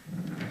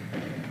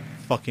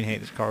 Fucking hate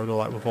this corridor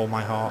like with all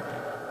my heart.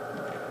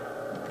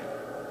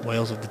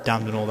 Whales of the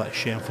Damned and all that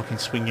shit. I'm fucking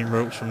swinging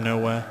ropes from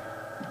nowhere.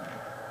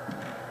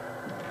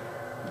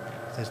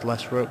 There's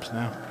less ropes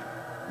now.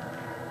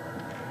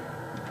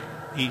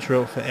 Each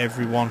rope for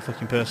every one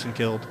fucking person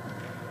killed.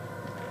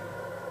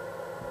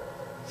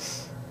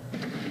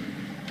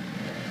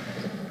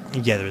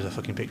 Yeah, there is a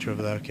fucking picture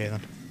over there. Okay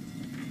then.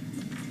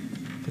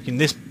 Fucking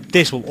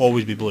this will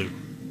always be blue.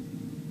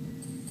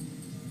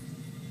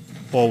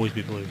 Always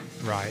be blue.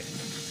 Right.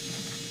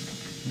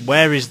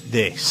 Where is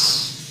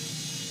this?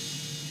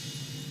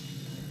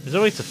 Is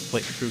there a way to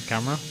flick through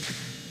camera?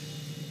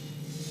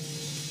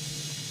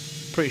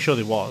 Pretty sure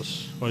there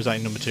was. Or is that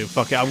in number 2?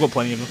 Fuck it, I've got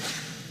plenty of them.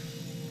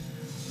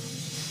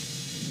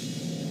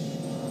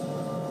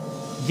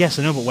 Yes,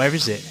 I know, but where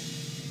is it?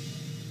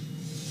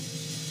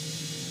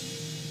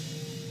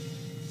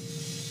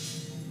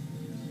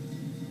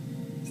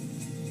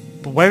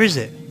 But where is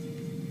it?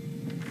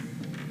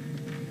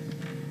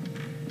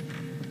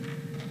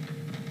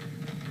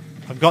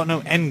 I've got no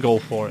end goal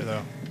for it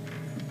though.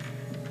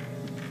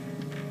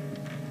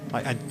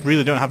 Like, I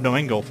really don't have no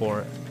end goal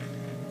for it.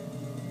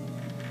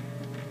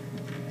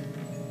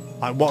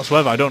 Like,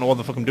 whatsoever. I don't know what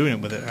the fuck I'm doing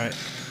with it. Right.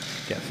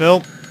 Get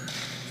Phil.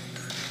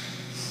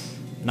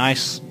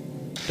 Nice.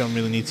 Don't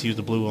really need to use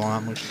the blue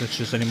on that much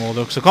just anymore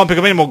though, because I can't pick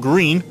up any more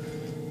green.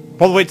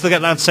 Probably wait till I get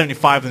down to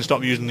 75 and then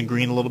stop using the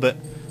green a little bit.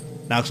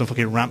 Now because I'm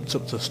fucking ramped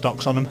up to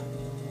stocks on them.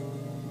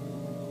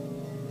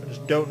 I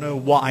just don't know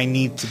what I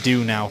need to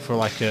do now for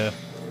like a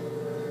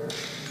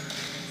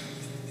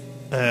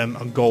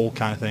goal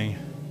kind of thing.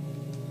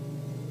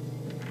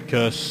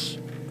 Because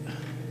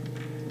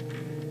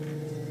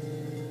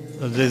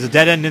there's a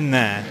dead end in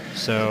there,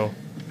 so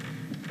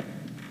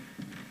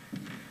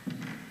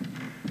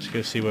let's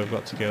go see where we've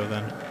got to go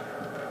then.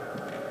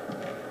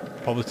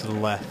 Probably to the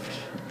left.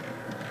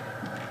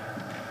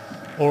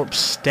 Or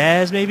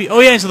upstairs maybe?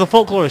 Oh yeah, into the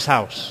folklorist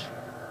house.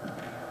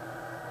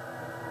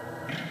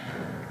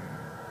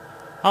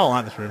 I don't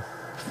like this room.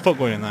 Fuck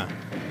going in there.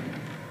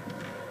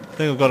 I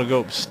think I've got to go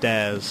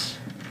upstairs.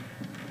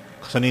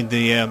 Because I need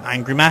the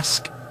angry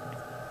mask.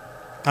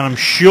 And I'm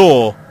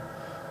sure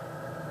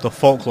the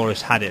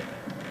folklorist had it.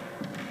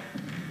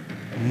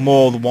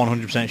 More than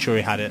 100% sure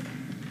he had it.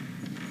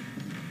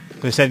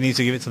 They said he needs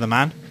to give it to the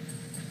man.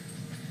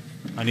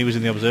 And he was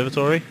in the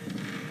observatory.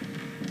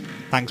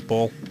 Thanks,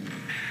 Paul.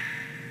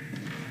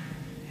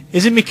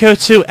 Isn't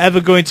Mikoto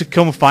ever going to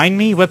come find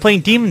me? We're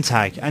playing demon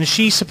tag, and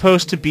she's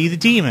supposed to be the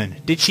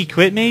demon. Did she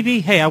quit maybe?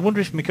 Hey, I wonder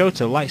if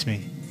Mikoto likes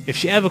me. If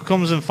she ever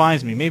comes and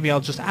finds me, maybe I'll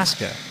just ask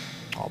her.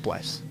 Oh,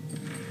 bless.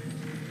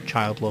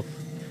 Child love.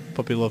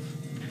 Puppy love.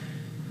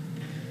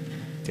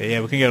 Okay, yeah,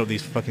 we can get up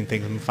these fucking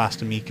things and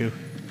faster, Miku.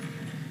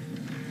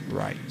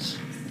 Right.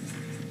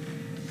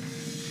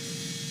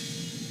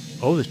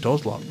 Oh, this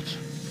door's locked.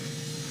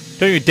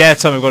 Don't you dare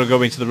tell me we've got to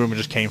go into the room we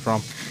just came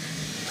from.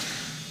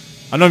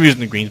 I know I'm using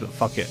the greens, but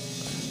fuck it.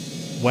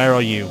 Where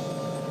are you?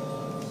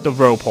 The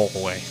rope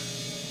hallway.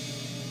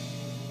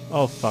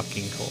 Oh,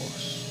 fucking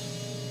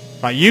course.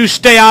 Right, you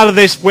stay out of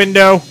this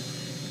window.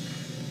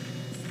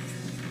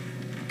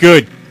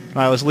 Good.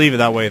 Right, let's leave it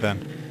that way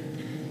then.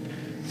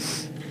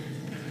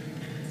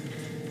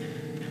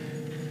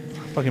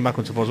 Fucking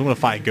backwards and forwards. I'm going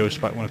to fight a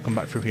ghost back when I come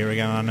back through here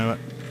again, I know it.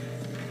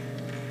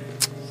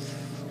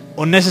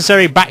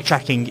 Unnecessary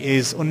backtracking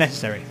is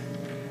unnecessary.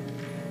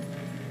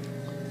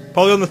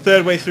 Probably on the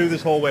third way through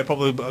this hallway,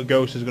 probably a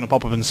ghost is going to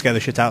pop up and scare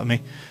the shit out of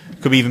me.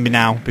 Could even be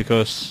now,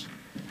 because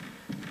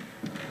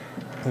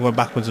I'm going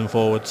backwards and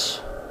forwards.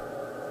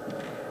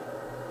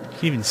 You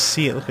can even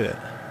see it, look at it.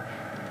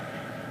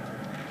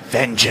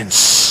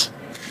 Vengeance!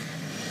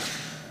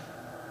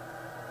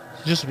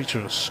 It's just a picture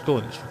of a skull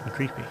and it's fucking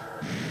creepy.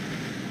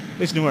 At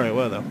least I knew where it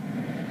were though.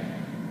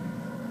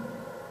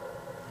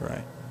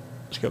 Right,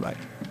 let's go back.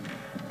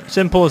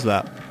 Simple as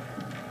that.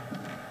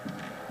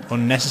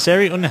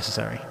 Unnecessary,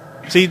 unnecessary.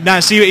 See, now,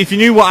 see, if you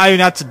knew what I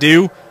had to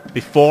do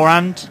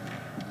beforehand,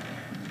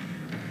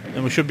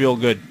 then we should be all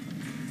good.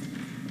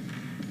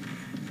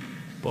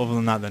 But other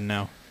than that, then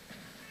no.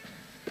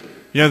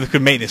 You know, they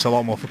could make this a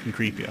lot more fucking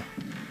creepier.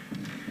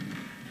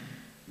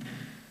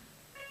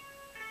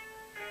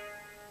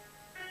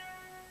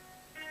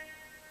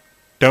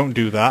 Don't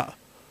do that.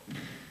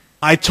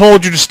 I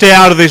told you to stay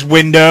out of this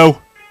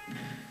window.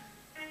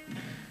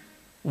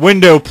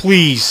 Window,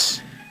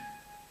 please.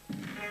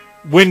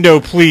 Window,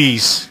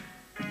 please.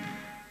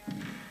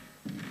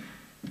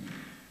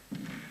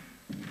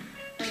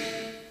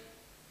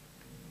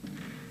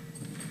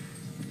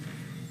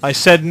 I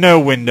said no,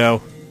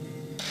 window.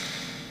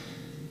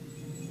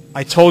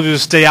 I told you to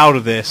stay out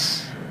of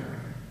this.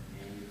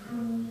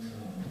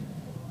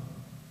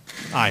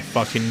 I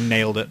fucking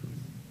nailed it.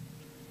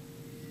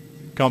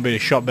 Can't beat a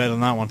shot better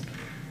than that one.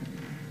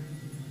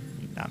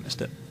 I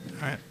missed it.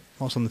 Alright,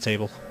 what's on the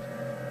table?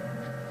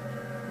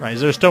 Right,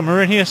 is there a stone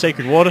mirror in here?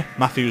 Sacred water?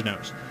 Matthew's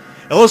notes.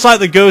 It looks like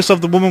the ghost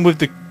of the woman with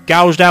the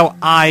gouged out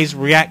eyes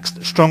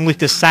reacts strongly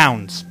to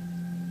sounds.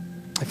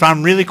 If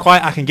I'm really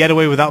quiet, I can get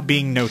away without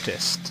being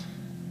noticed.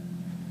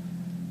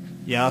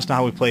 Yeah, that's not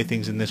how we play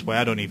things in this way.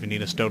 I don't even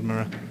need a stone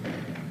mirror.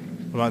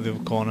 What about the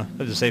other corner?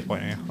 There's a save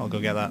point here. I'll go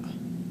get that.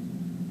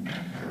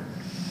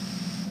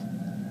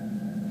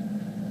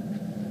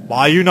 Why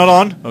are you not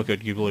on? Oh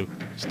good, you blue.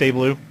 Stay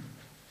blue.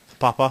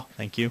 Papa,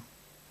 thank you.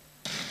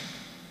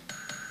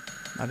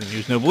 I didn't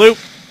use no blue.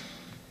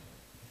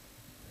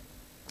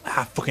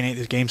 I fucking hate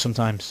this game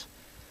sometimes.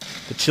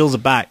 The chills are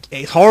back.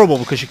 It's horrible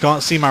because you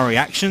can't see my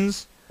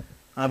reactions.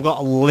 I've got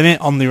a limit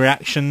on the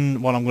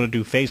reaction, what I'm going to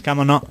do face cam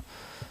or not.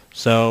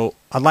 So,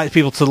 I'd like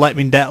people to let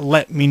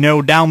me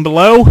know down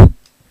below. And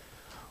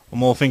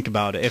we'll think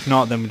about it. If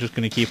not, then we're just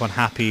going to keep on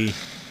happy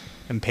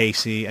and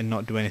pacey and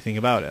not do anything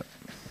about it.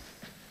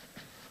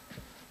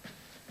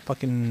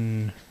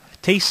 Fucking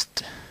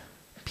taste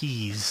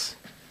peas.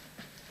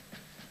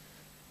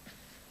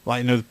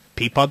 Like, you know, the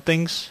pea pod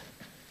things?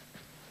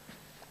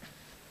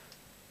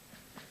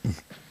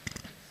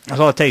 That's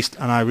all I taste,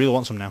 and I really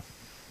want some now.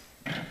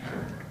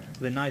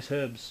 They're nice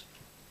herbs.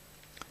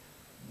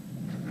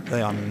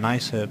 They are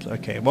nice herbs.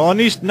 Okay, well,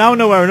 I now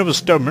know where another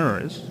stone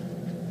mirror is.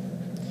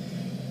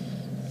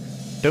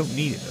 don't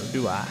need it though,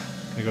 do I?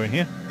 Can I go in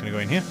here? Can I go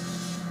in here?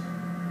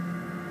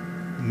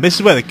 And this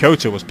is where the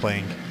Koto was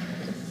playing.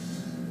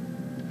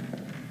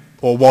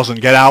 Or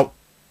wasn't. Get out.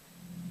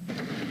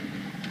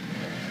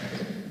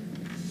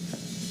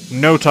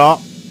 No talk.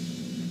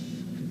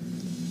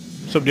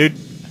 What's up, dude?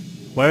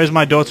 Where is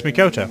my daughter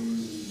Mikoto?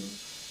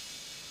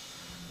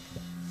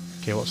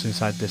 Okay, what's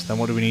inside this then?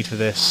 What do we need for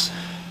this?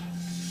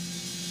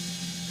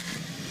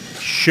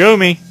 Show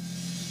me!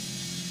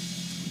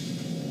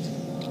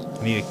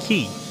 I need a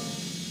key.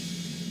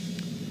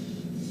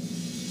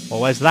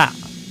 Well, where's that?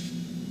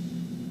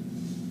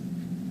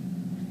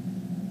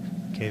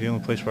 Okay, the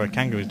only place where I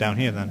can go is down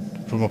here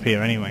then. From up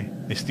here anyway.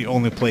 It's the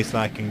only place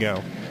that I can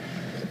go.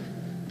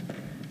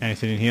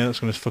 Anything in here that's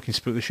going to fucking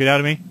spook the shit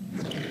out of me?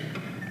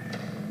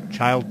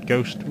 Child,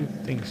 ghost, ooh,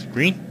 things.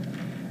 Green?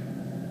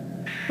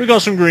 We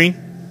got some green.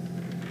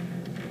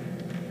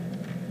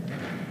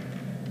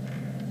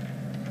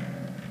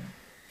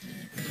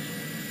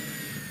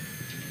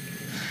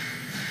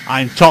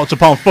 I'm talked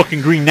upon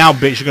fucking green now,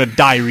 bitch. You're gonna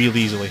die real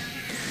easily.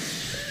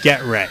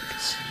 Get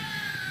wrecked.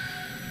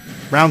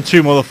 Round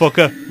 2,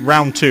 motherfucker.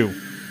 Round 2. Well,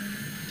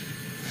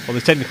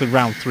 there's technically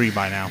round 3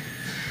 by now.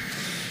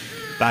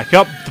 Back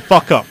up the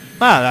fuck up.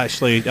 Ah,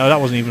 actually, oh, that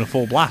wasn't even a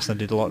full blast. That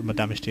did a lot of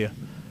damage to you.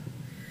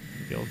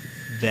 You're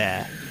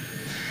there.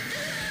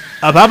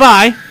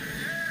 Bye-bye.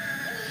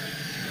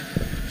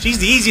 She's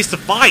the easiest to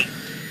fight.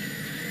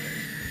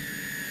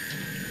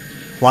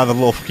 Why the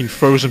little fucking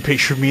frozen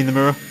picture of me in the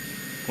mirror?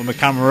 With my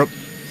camera up.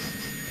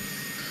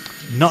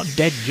 Not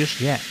dead just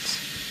yet.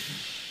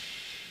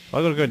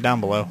 Well, I gotta go down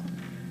below.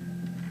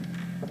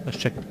 Let's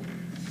check it.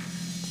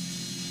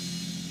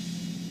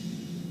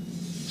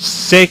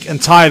 Sick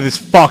and tired of this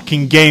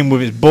fucking game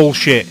with its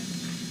bullshit.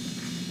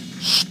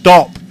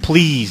 Stop,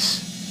 please.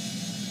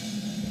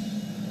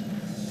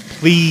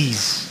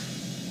 Please.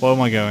 Where am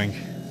I going?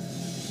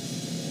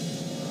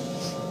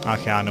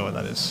 Okay, I know what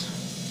that is.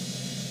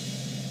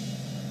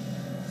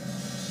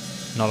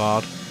 Not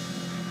hard.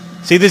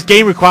 See, this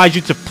game requires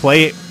you to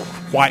play it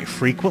quite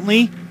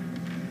frequently,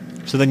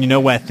 so then you know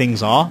where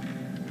things are.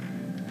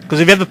 Because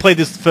if you ever played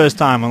this the first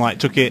time and like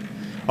took it,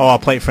 oh, I'll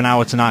play it for an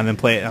hour tonight and then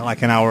play it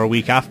like an hour a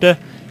week after,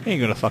 you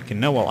ain't gonna fucking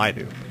know what I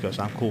do, because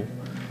I'm cool.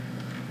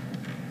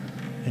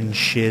 And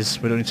shiz,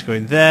 we don't need to go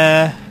in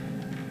there.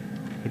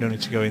 We don't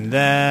need to go in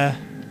there.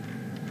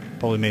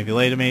 Probably maybe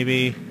later,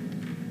 maybe.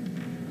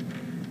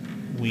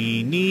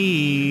 We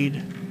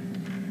need...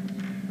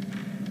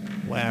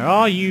 Where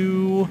are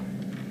you?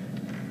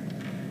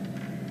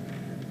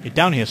 You're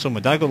down here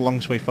somewhere. Did I go the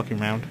longest way fucking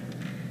round?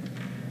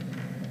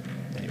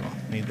 There you are.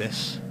 Need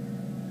this.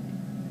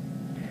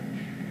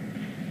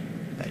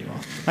 There you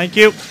are. Thank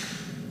you!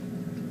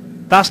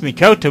 That's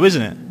Mikoto,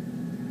 isn't it?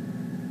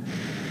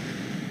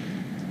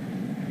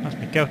 That's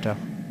Mikoto.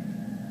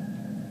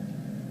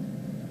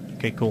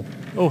 Okay, cool.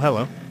 Oh,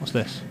 hello. What's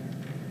this?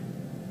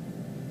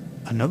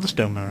 Another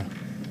stone mirror.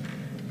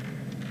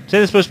 Say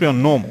they're supposed to be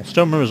on normal.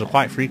 Stone mirrors are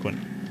quite frequent.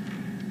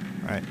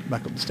 Right,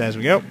 back up the stairs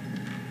we go.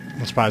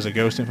 I'm surprised a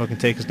ghost didn't fucking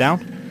take us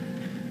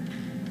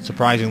down.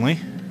 Surprisingly.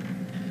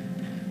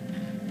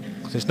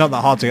 Because it's not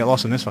that hard to get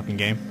lost in this fucking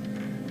game.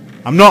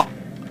 I'm not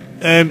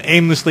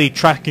aimlessly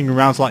tracking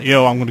around to like,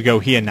 yo, I'm going to go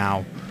here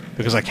now.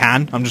 Because I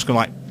can. I'm just going to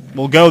like,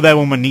 we'll go there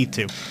when we need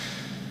to.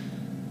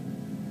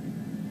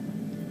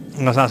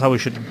 Unless that's how we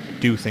should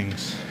do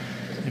things.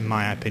 In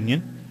my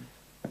opinion.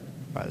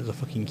 Right, there's a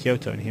fucking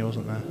Kyoto in here,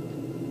 wasn't there?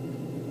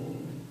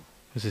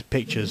 There's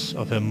pictures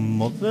of her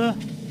mother?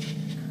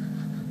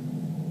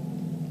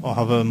 Or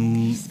have a...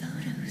 These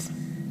photos.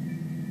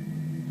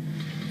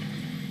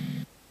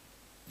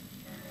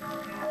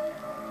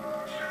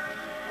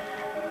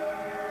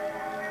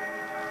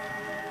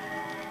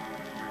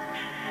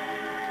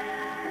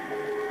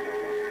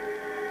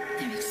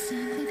 They're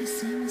exactly the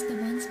same as the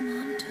ones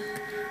Mom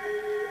took.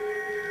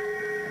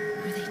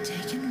 Were they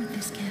taken with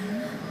this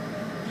camera?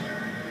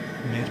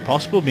 I mean, it's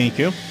possible,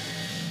 Miku.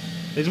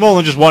 There's more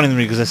than just one in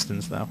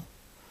existence, though.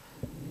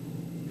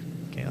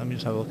 Okay, let me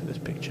just have a look at this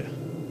picture.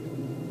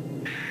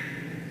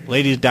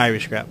 Lady's diary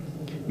scrap.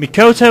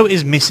 Mikoto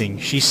is missing.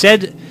 She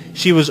said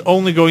she was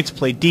only going to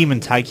play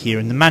demon tag here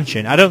in the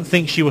mansion. I don't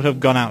think she would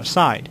have gone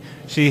outside.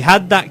 She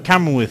had that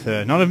camera with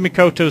her. None of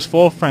Mikoto's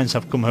 4 friends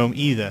have come home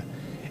either.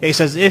 It's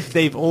as if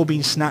they've all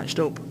been snatched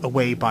up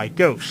away by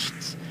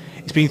ghosts.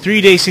 It's been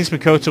 3 days since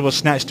Mikoto was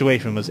snatched away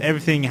from us.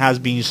 Everything has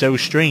been so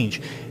strange.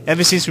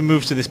 Ever since we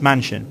moved to this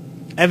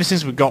mansion. Ever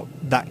since we got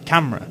that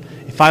camera.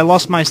 If I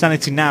lost my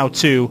sanity now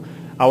too,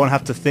 I won't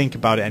have to think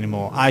about it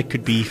anymore. I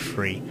could be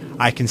free.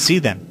 I can see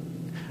them.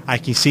 I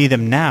can see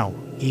them now,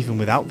 even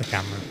without the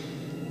camera.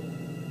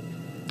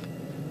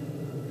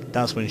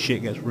 That's when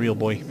shit gets real,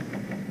 boy.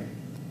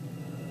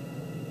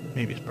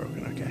 Maybe it's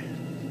broken, okay.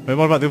 Wait,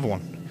 what about the other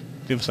one?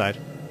 The other side?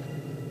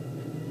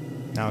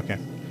 No, okay.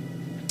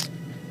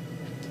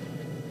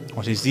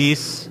 What is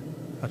this?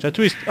 I'll try to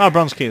twist. Ah,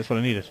 bronze key, that's what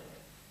I needed.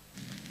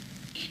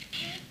 It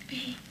can't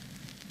be.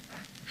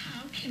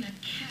 How can a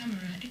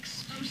camera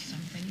expose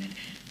something that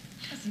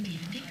doesn't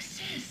even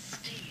exist?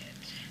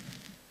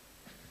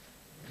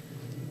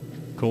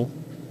 Cool.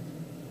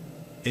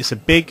 It's a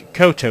big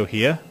Koto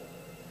here.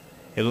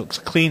 It looks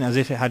clean as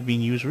if it had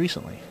been used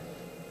recently.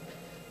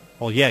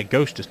 Well, yeah,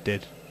 Ghost just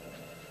did.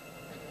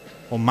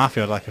 Or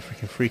Mafia like a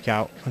freaking freak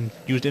out and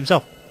used it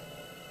himself.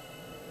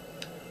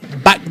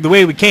 Back the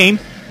way we came.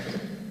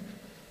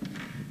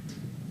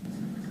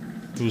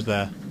 Who's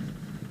there?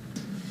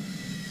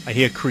 I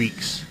hear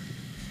creaks.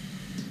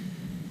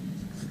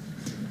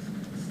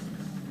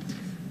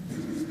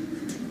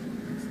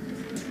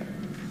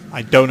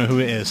 I don't know who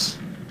it is.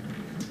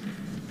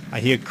 I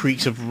hear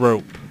creaks of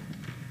rope.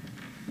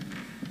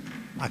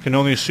 I can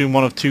only assume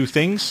one of two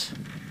things.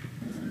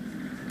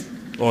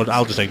 Or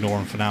I'll just ignore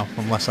them for now,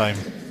 unless I'm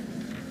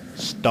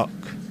stuck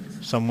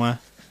somewhere.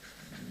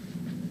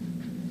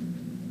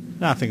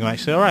 No, I think I'm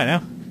actually alright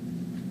now.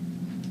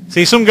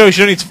 See, some ghosts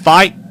you don't need to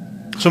fight.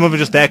 Some of them are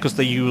just there because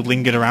you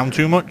lingered around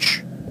too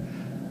much.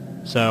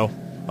 So,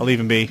 I'll leave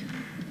them be.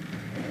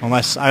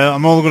 Unless,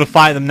 I'm only going to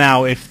fight them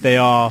now if they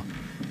are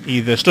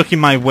either stuck in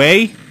my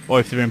way, or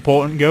if they're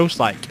important ghosts,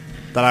 like,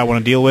 that I want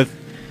to deal with.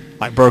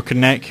 Like Broken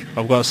Neck,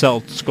 I've got a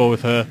settled score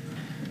with her.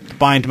 The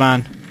Bind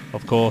Man,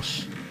 of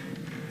course.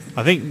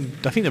 I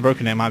think the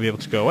Broken Neck might be able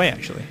to go away,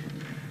 actually.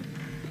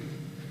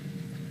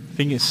 I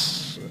think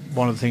it's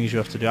one of the things you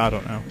have to do, I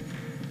don't know.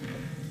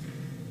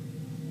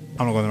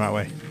 I'm not going the right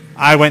way.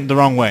 I went the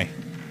wrong way.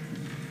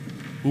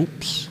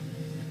 Oops.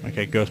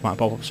 Okay, Ghost might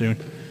pop up soon.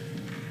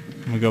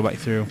 I'm going to go back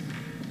through.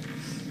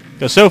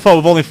 Because so far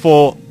we've only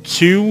fought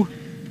 2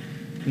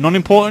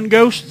 non-important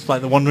ghosts,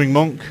 like the Wandering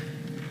Monk,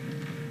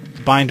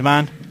 the Bind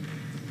Man.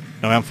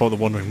 No, I haven't fought the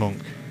Wandering Monk.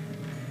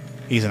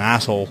 He's an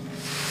asshole.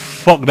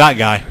 Fuck that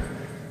guy.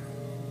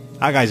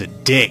 That guy's a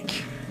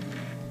dick.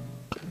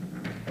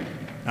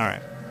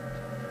 Alright.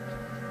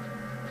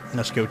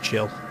 Let's go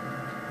chill.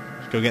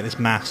 Let's go get this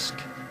mask.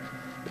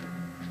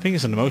 I think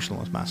it's an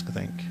emotionless mask, I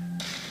think.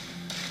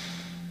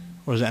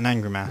 Or is it an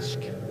angry mask?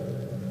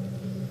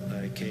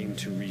 I came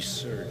to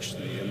research the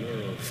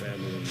Amuro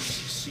family's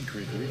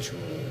secret ritual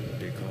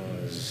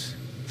because...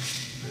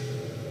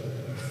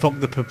 Fuck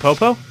the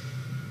Popo?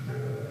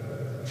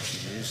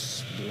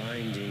 This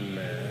blinding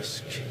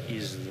mask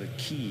is the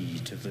key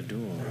to the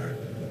door.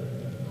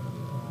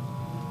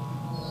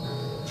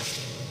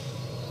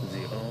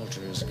 The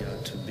altar's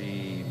got to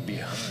be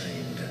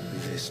behind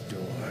this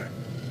door.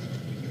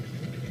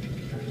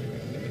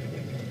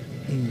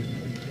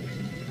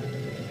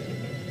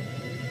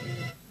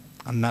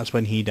 And that's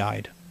when he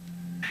died.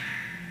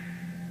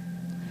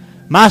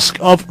 Mask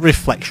of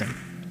Reflection.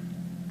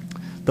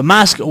 The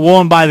mask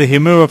worn by the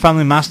Himura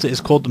family master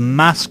is called the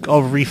Mask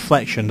of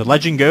Reflection. The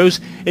legend goes,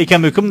 it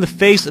can become the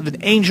face of an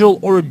angel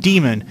or a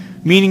demon,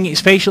 meaning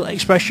its facial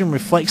expression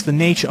reflects the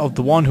nature of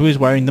the one who is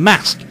wearing the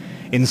mask.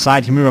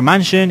 Inside Himura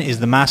Mansion is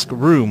the mask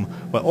room,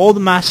 where all the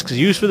masks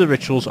used for the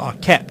rituals are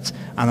kept,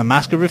 and the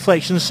Mask of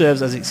Reflection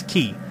serves as its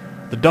key.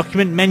 The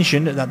document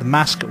mentioned that the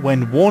mask,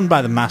 when worn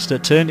by the master,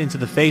 turned into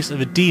the face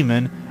of a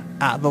demon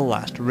at the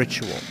last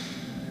ritual.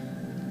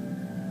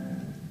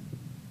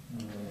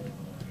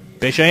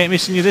 Bitch, I ain't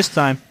missing you this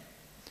time.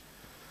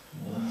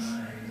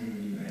 Why did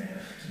you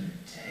have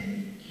to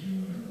take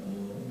your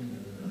own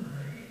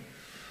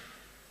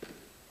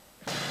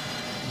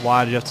life?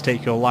 Why did you have to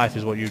take your life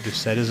is what you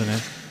just said, isn't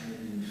it?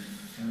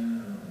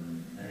 Found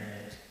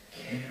that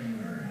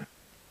camera.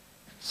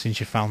 Since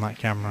you found that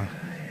camera.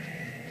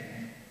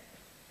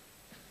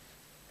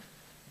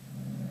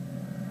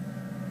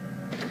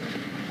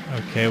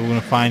 Okay, we're going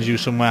to find you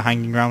somewhere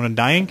hanging around and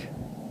dying.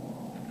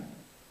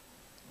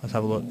 Let's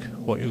have a look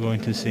what you're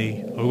going to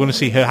see. Oh, we're going to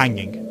see her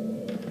hanging.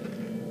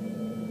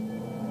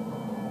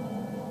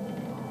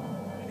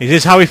 Is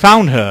this how we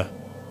found her?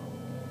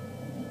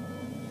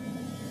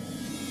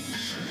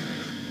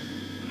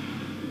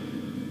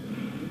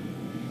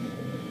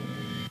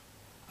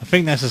 I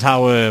think this is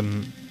how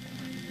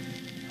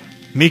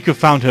Mika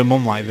found her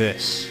mum like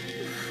this.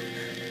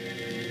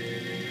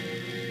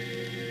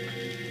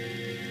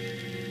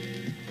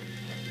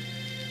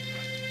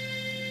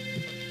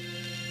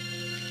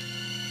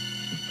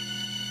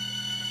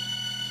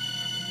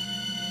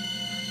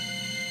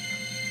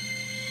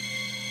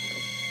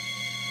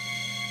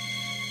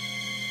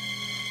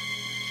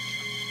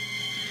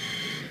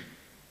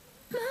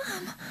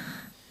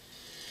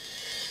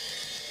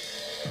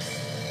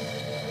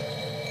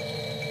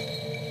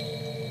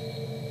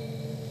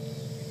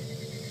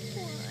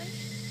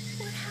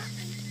 What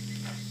happened?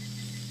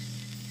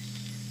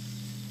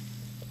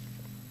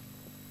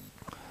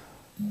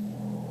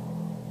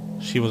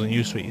 She wasn't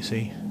used to it, you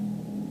see.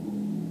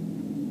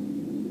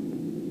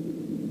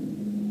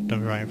 Don't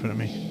be right in front of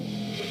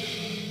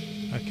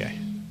me. Okay.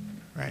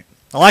 Right.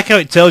 I like how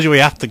it tells you where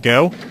you have to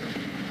go.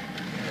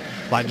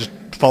 Like, just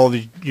follow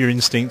your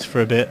instinct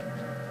for a bit.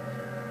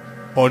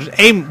 Or just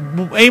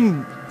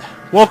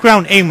walk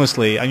around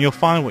aimlessly and you'll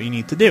find what you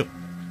need to do.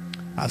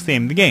 That's the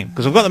aim of the game.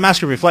 Because I've got the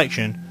Mask of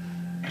Reflection.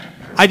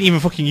 I didn't even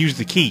fucking use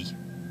the key.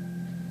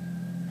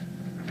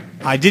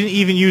 I didn't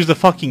even use the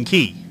fucking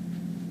key.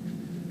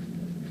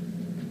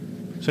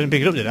 So I didn't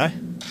pick it up, did I?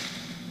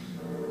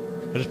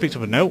 I just picked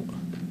up a note.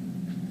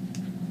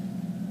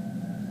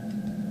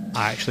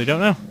 I actually don't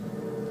know.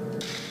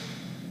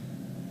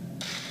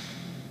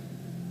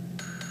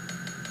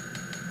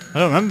 I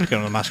don't remember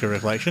becoming a Mask of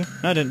Reflection.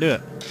 No, I didn't do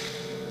it.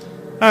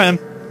 Alright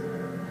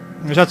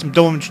then. Just had some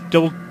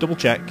double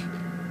check.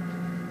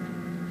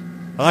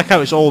 I like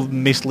how it's all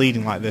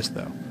misleading like this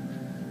though.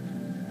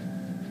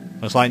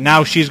 It's like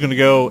now she's gonna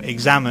go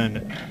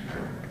examine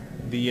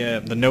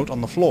the note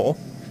on the floor.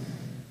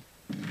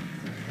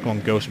 Come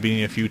on, Ghost, I've been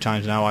here a few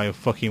times now. I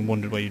fucking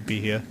wondered where you'd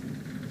be here.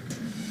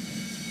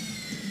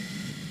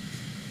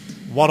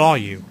 What are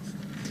you?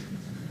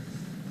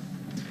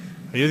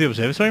 Are you the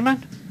observatory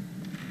man?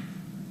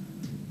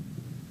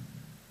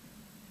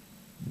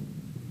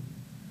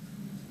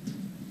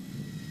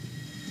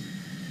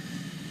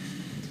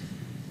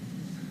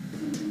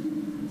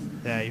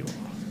 There you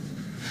are.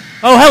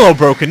 Oh, hello,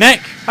 Broken Neck.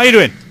 How you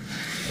doing?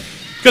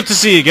 Good to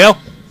see you, girl.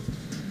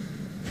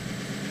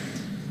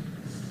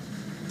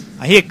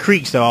 I hear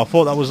creaks though. I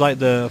thought that was like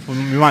the... We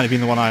might have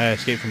been the one I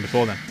escaped from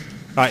before then.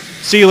 Right,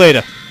 see you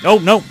later. Oh,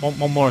 no.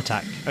 One more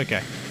attack.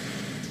 Okay.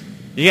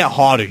 You get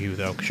harder, you,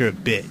 though, because you're a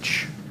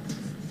bitch.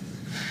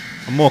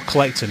 I'm more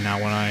collected now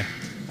when I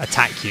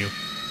attack you.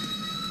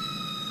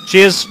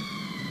 Cheers.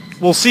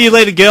 We'll see you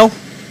later, girl.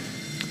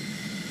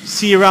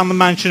 See you around the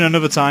mansion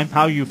another time.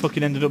 How you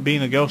fucking ended up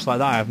being a ghost like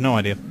that, I have no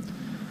idea.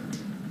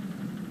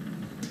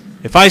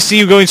 If I see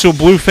you going to a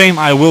blue flame,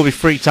 I will be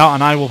freaked out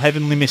and I will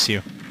heavenly miss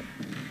you.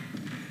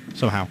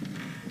 Somehow.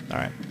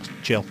 Alright,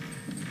 chill.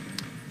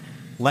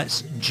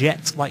 Let's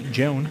jet like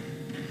Joan.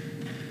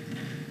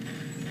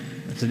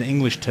 It's an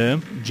English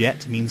term.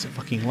 Jet means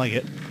fucking leg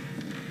it.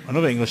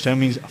 Another English term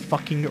means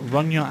fucking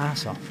run your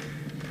ass off.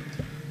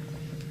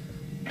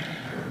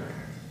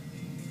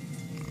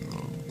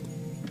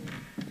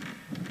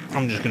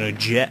 I'm just gonna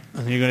jet,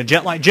 and you're gonna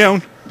jet like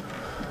Joan.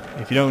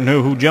 If you don't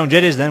know who Joan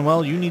Jett is, then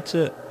well, you need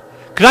to.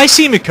 Could I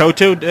see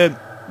Mikoto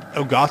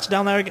Ogata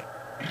down there again?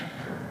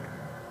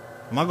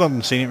 Am I going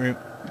the scenic route?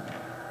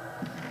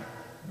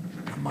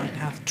 I might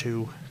have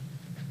to.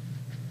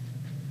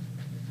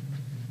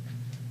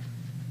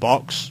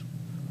 Box.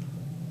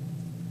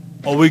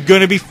 Are we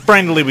gonna be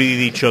friendly with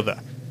each other?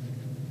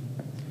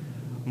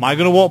 Am I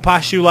gonna walk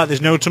past you like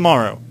there's no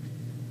tomorrow?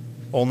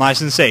 All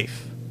nice and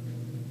safe.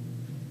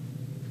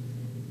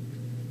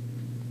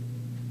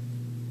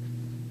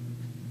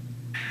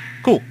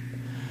 Cool.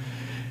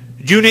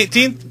 June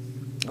 18th.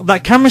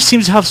 That camera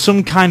seems to have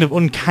some kind of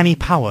uncanny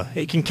power.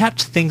 It can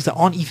capture things that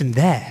aren't even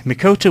there.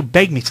 Mikoto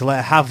begged me to let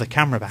her have the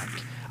camera back.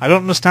 I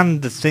don't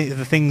understand the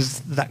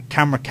things that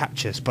camera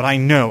captures, but I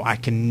know I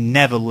can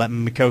never let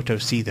Mikoto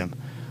see them.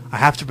 I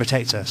have to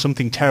protect her.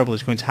 Something terrible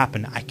is going to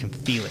happen. I can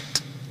feel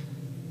it.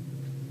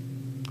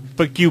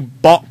 Fuck you,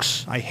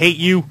 Box. I hate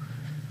you.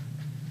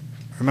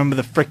 Remember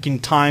the frickin'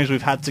 times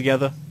we've had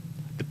together?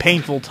 The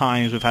painful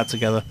times we've had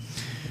together.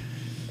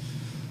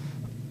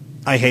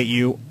 I hate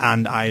you,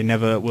 and I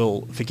never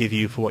will forgive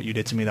you for what you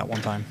did to me that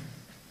one time.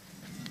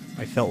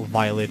 I felt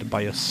violated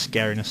by your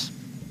scariness.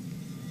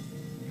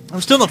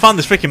 I've still not found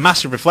this freaking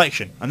Mask of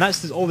Reflection, and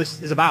that's all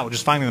this is about,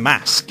 just finding the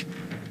mask.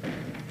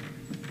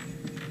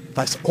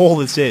 That's all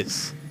this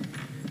is.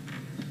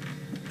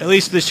 At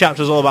least this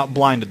chapter is all about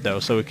Blinded,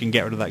 though, so we can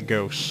get rid of that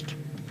ghost.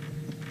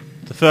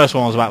 The first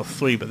one was about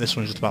 3, but this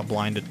one's just about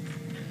Blinded.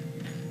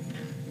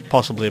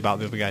 Possibly about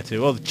the other guy,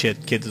 too. Or the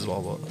kids as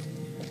well, but...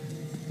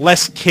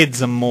 less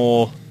kids and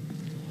more...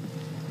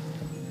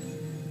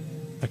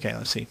 Okay,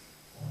 let's see.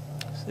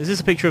 Is this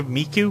a picture of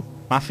Miku?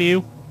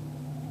 Matthew?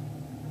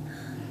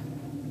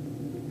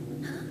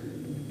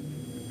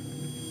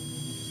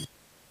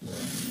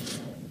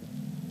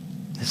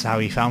 This is how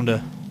he found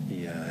her.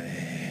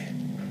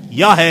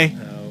 Yahe!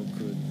 How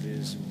could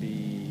this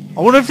be? I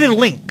wonder if they're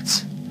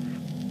linked.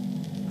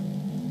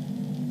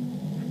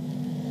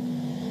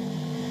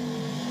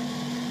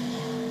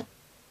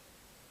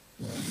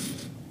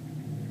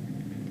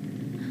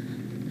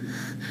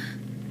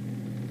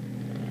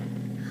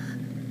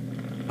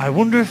 I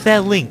wonder if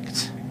they're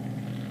linked.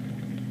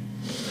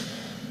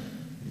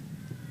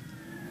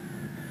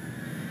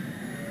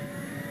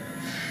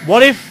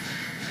 What if...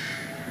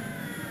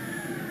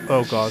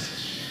 Oh god.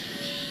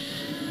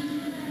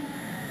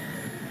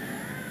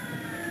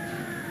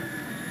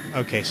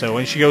 Okay, so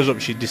when she goes up,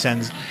 she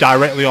descends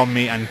directly on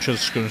me and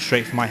just goes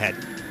straight for my head.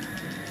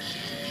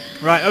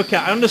 Right, okay,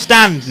 I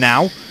understand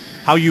now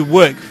how you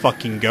work,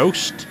 fucking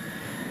ghost.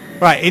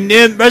 Right,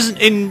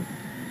 in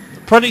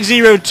Project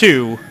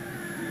 02,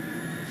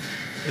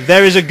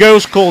 there is a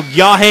ghost called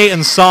Yahe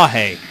and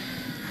Sahe.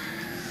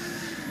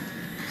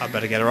 I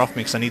better get her off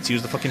me because I need to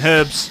use the fucking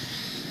herbs.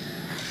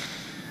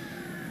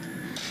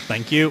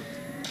 Thank you.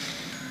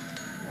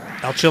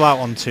 I'll chill out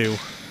on 2.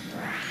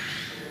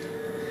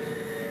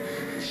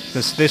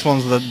 This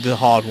one's the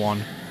hard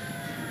one.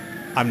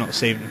 I'm not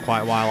saving in quite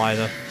a while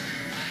either.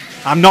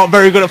 I'm not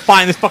very good at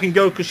fighting this fucking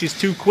ghost because she's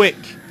too quick.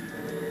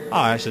 Oh,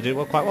 I actually did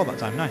quite well that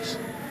time. Nice.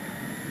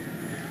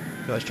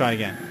 Okay, let's try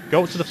again.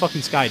 Go up to the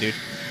fucking sky, dude.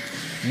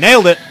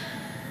 Nailed it!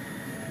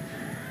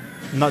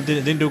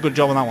 Didn't do a good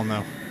job on that one,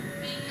 though.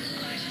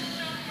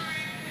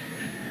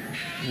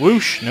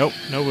 Whoosh! Nope,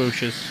 no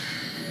whooshes.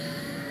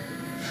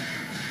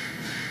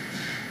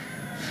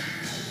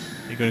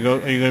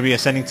 Are you gonna be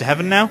ascending to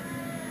heaven now?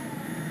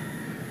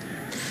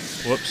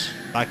 Whoops.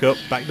 Back up.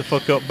 Back the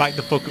fuck up. Back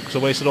the fuck up because I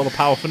wasted all the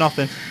power for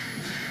nothing.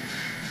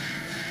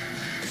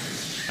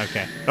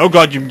 Okay. Oh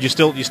god, you're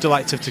still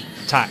active to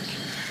attack.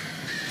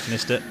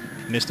 Missed it.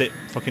 Missed it.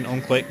 Fucking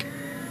unclick.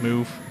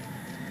 Move.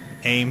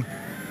 Aim.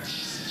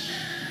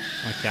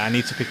 Okay, I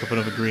need to pick up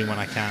another green when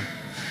I can.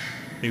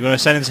 You're gonna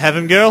send into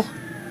heaven, girl?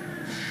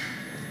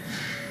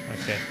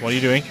 Okay, what are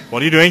you doing?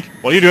 What are you doing?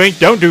 What are you doing?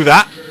 Don't do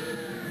that!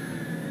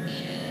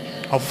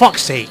 Oh,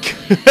 fuck's sake!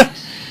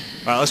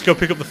 Right, let's go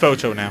pick up the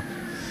photo now.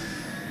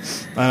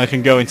 And I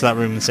can go into that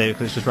room and save it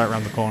because it's just right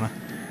around the corner.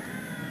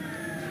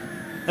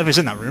 If it's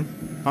in that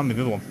room, I'm in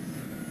the other one.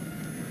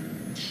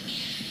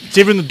 It's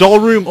either in the doll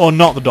room or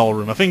not the doll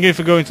room. I think if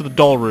I go into the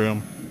doll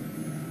room,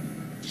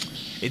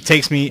 it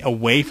takes me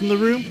away from the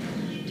room.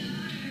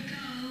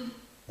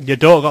 Your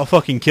daughter got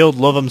fucking killed,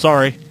 love, I'm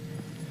sorry.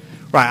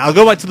 Right, I'll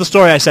go back to the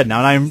story I said now,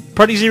 and I'm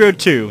Pretty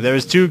 02. There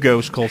is two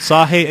ghosts called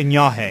Sahe and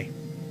Yahe.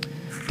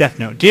 Death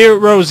Note. Dear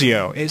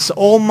Rosio, it's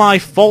all my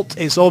fault.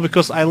 It's all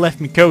because I left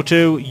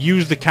Mikoto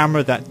use the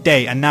camera that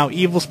day, and now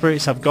evil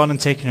spirits have gone and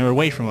taken her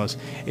away from us.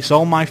 It's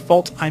all my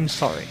fault. I'm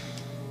sorry.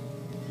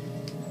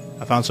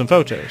 I found some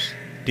photos.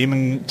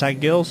 Demon Tag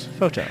Girls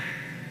photo.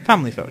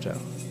 Family photo.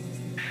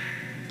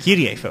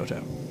 Kirie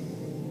photo.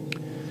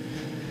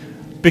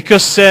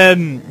 Because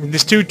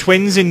there's two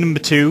twins in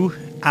number 2,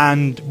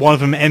 and one of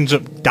them ends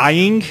up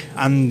dying,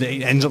 and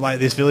it ends up like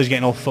this village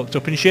getting all fucked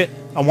up and shit,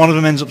 and one of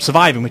them ends up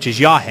surviving, which is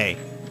Yahe.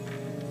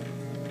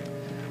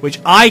 Which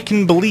I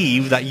can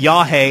believe that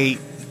Yahe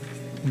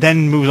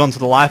then moves on to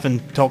the life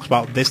and talks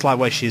about this life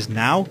where she is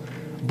now,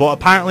 but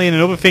apparently in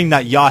another thing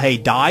that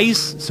Yahe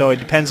dies, so it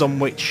depends on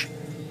which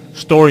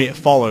story it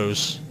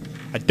follows.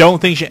 I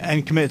don't think she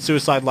committed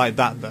suicide like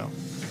that though.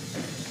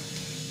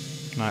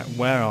 Right,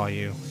 where are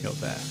you? You're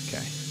there,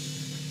 okay.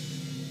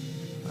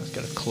 Let's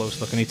get a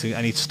close look. I need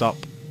to stop.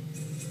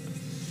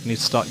 I need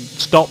to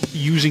stop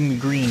using the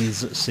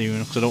greens soon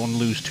because I don't want to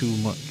lose too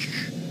much.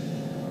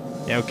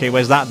 Yeah, okay,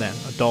 where's that then?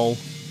 A doll.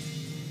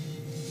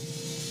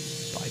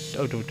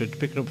 Oh, do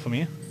pick it up from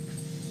here?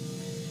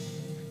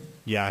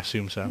 Yeah, I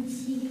assume so.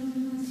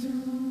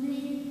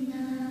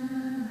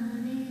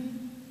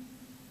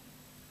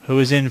 Who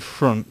is in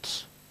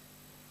front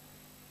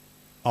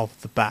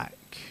of the back?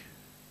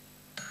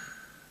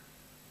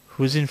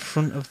 Who is in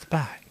front of the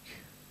back?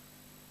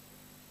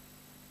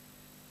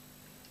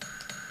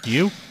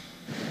 You?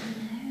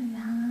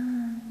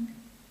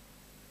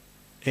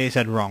 It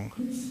said wrong.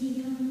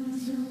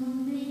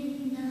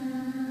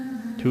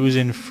 Who's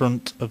in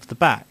front of the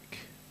back?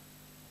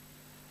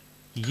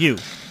 You.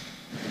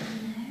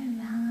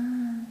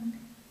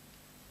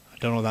 I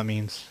don't know what that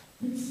means.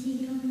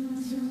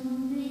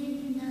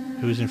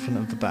 Who's in front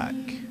of the back?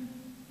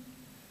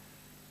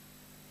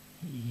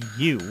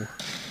 You.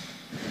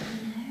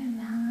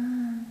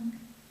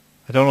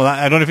 I don't know that.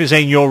 I don't know if it's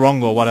saying you're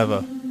wrong or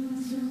whatever.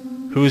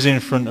 Who's in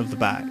front of the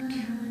back?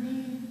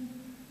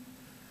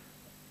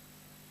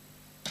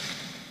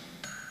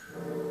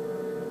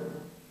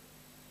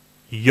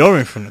 You're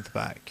in front of the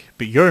back.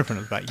 But you're in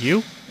front of the back.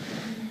 You?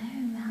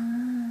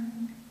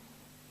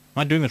 Am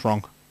I doing this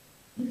wrong?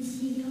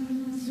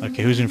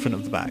 Okay, who's in front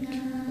of the back?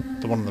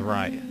 The one on the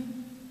right.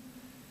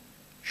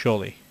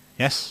 Surely.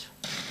 Yes?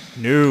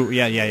 No.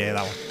 Yeah,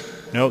 that one.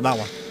 No, that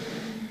one.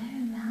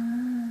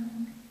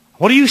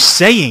 What are you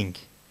saying?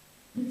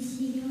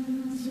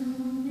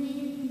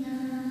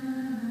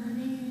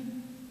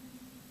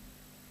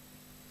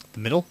 The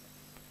middle?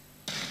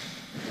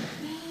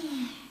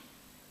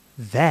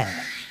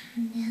 There.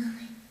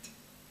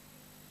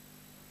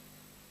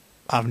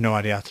 I have no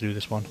idea how to do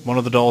this one. One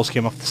of the dolls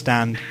came off the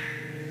stand.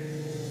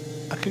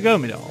 A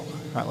Kagome doll.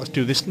 Right, let's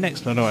do this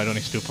next. No, I don't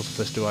need to do a puzzle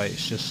for this, do I?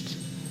 It's just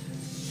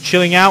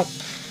chilling out,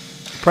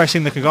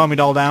 pressing the Kagome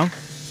doll down.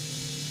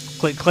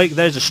 Click, click.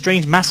 There's a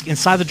strange mask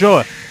inside the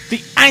drawer.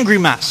 The angry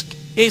mask.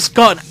 It's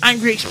got an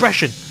angry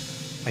expression.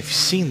 I've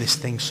seen this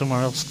thing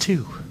somewhere else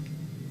too.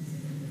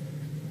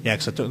 Yeah,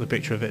 because I took the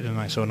picture of it, didn't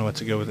I? So I know where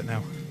to go with it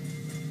now.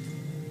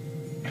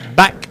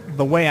 Back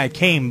the way I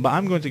came, but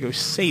I'm going to go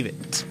save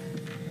it.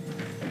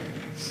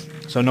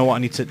 So I know what I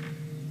need to...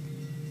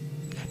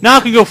 Now I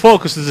can go forward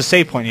because there's a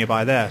save point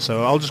nearby there,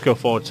 so I'll just go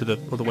forward to the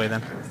other way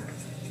then.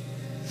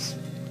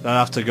 I don't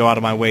have to go out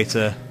of my way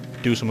to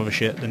do some other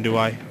shit, then do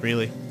I?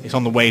 Really? It's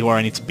on the way where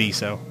I need to be,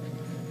 so...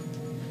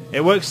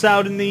 It works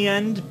out in the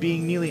end,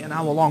 being nearly an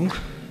hour long,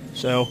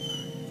 so...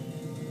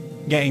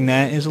 Getting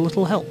there is a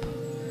little help.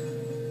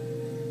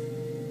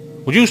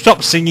 Would you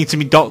stop singing to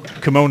me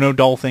kimono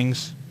doll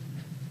things?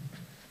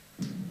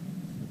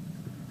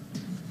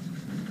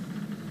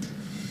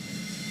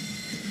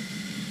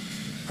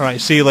 Alright,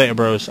 see you later,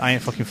 bros. I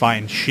ain't fucking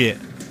fighting shit.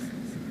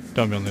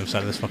 Don't be on the other side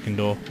of this fucking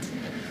door.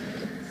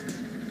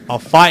 I'll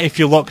fight if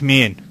you lock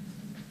me in.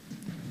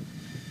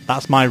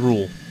 That's my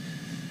rule.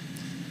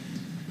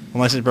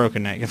 Unless it's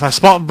Broken Neck. If I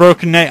spot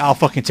Broken Neck, I'll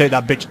fucking take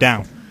that bitch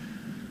down.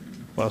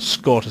 Well,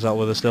 escort us out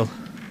with her still.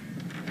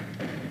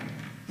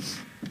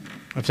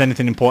 If it's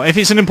anything important. If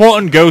it's an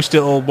important ghost,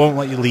 it won't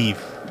let you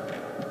leave.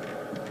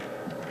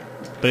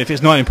 But if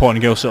it's not an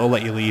important ghost, it'll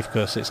let you leave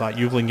because it's like,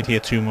 you've lingered here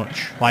too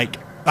much. Like,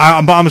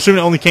 But I'm assuming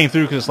it only came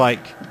through because,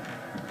 like,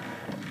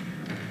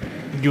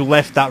 you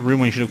left that room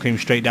when you should have came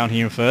straight down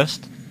here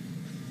first.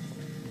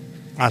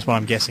 That's what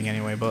I'm guessing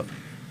anyway, but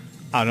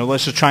I don't know,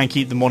 let's just try and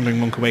keep the Wandering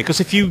Monk away, because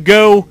if you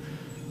go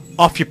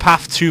off your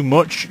path too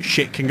much,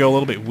 shit can go a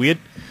little bit weird.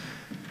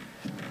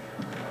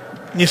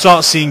 You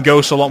start seeing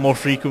ghosts a lot more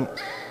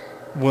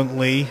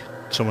frequently.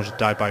 Someone just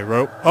died by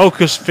rope. Oh,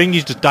 because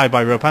Thingy's just died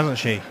by rope, hasn't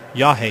she?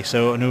 Yahe,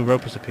 so a new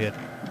rope has appeared.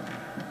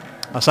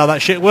 That's how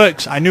that shit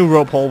works. I knew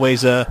rope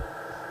always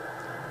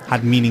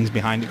had meanings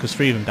behind it, because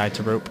 3 of them died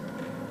to rope.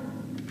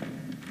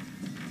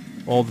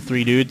 All the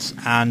 3 dudes,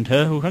 and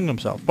her who hung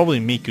himself. Probably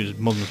Miku's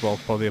mum as well,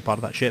 probably a part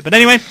of that shit. But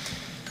anyway,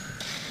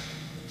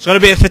 it's going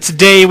to be it for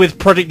today with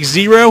Project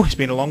Zero. It's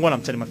been a long one.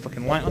 I'm turning my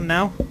fucking light on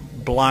now.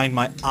 Blind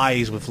my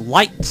eyes with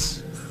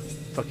lights.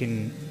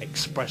 Fucking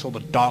express all the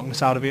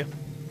darkness out of you.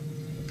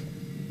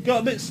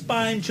 Got a bit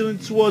spine chilling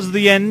towards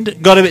the end.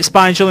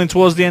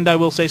 I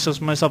will say so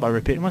for myself. I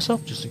repeated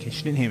myself, just in case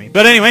you didn't hear me.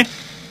 But anyway,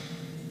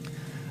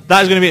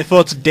 that is going to be it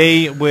for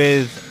today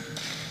with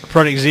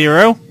Project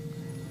Zero.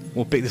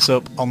 We'll pick this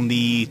up on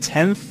the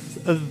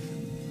 10th of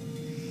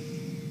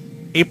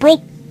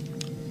April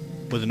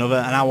with an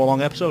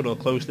hour-long episode. Or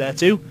close there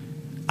too.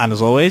 And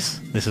as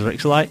always, this is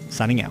Rixxalight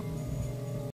signing out.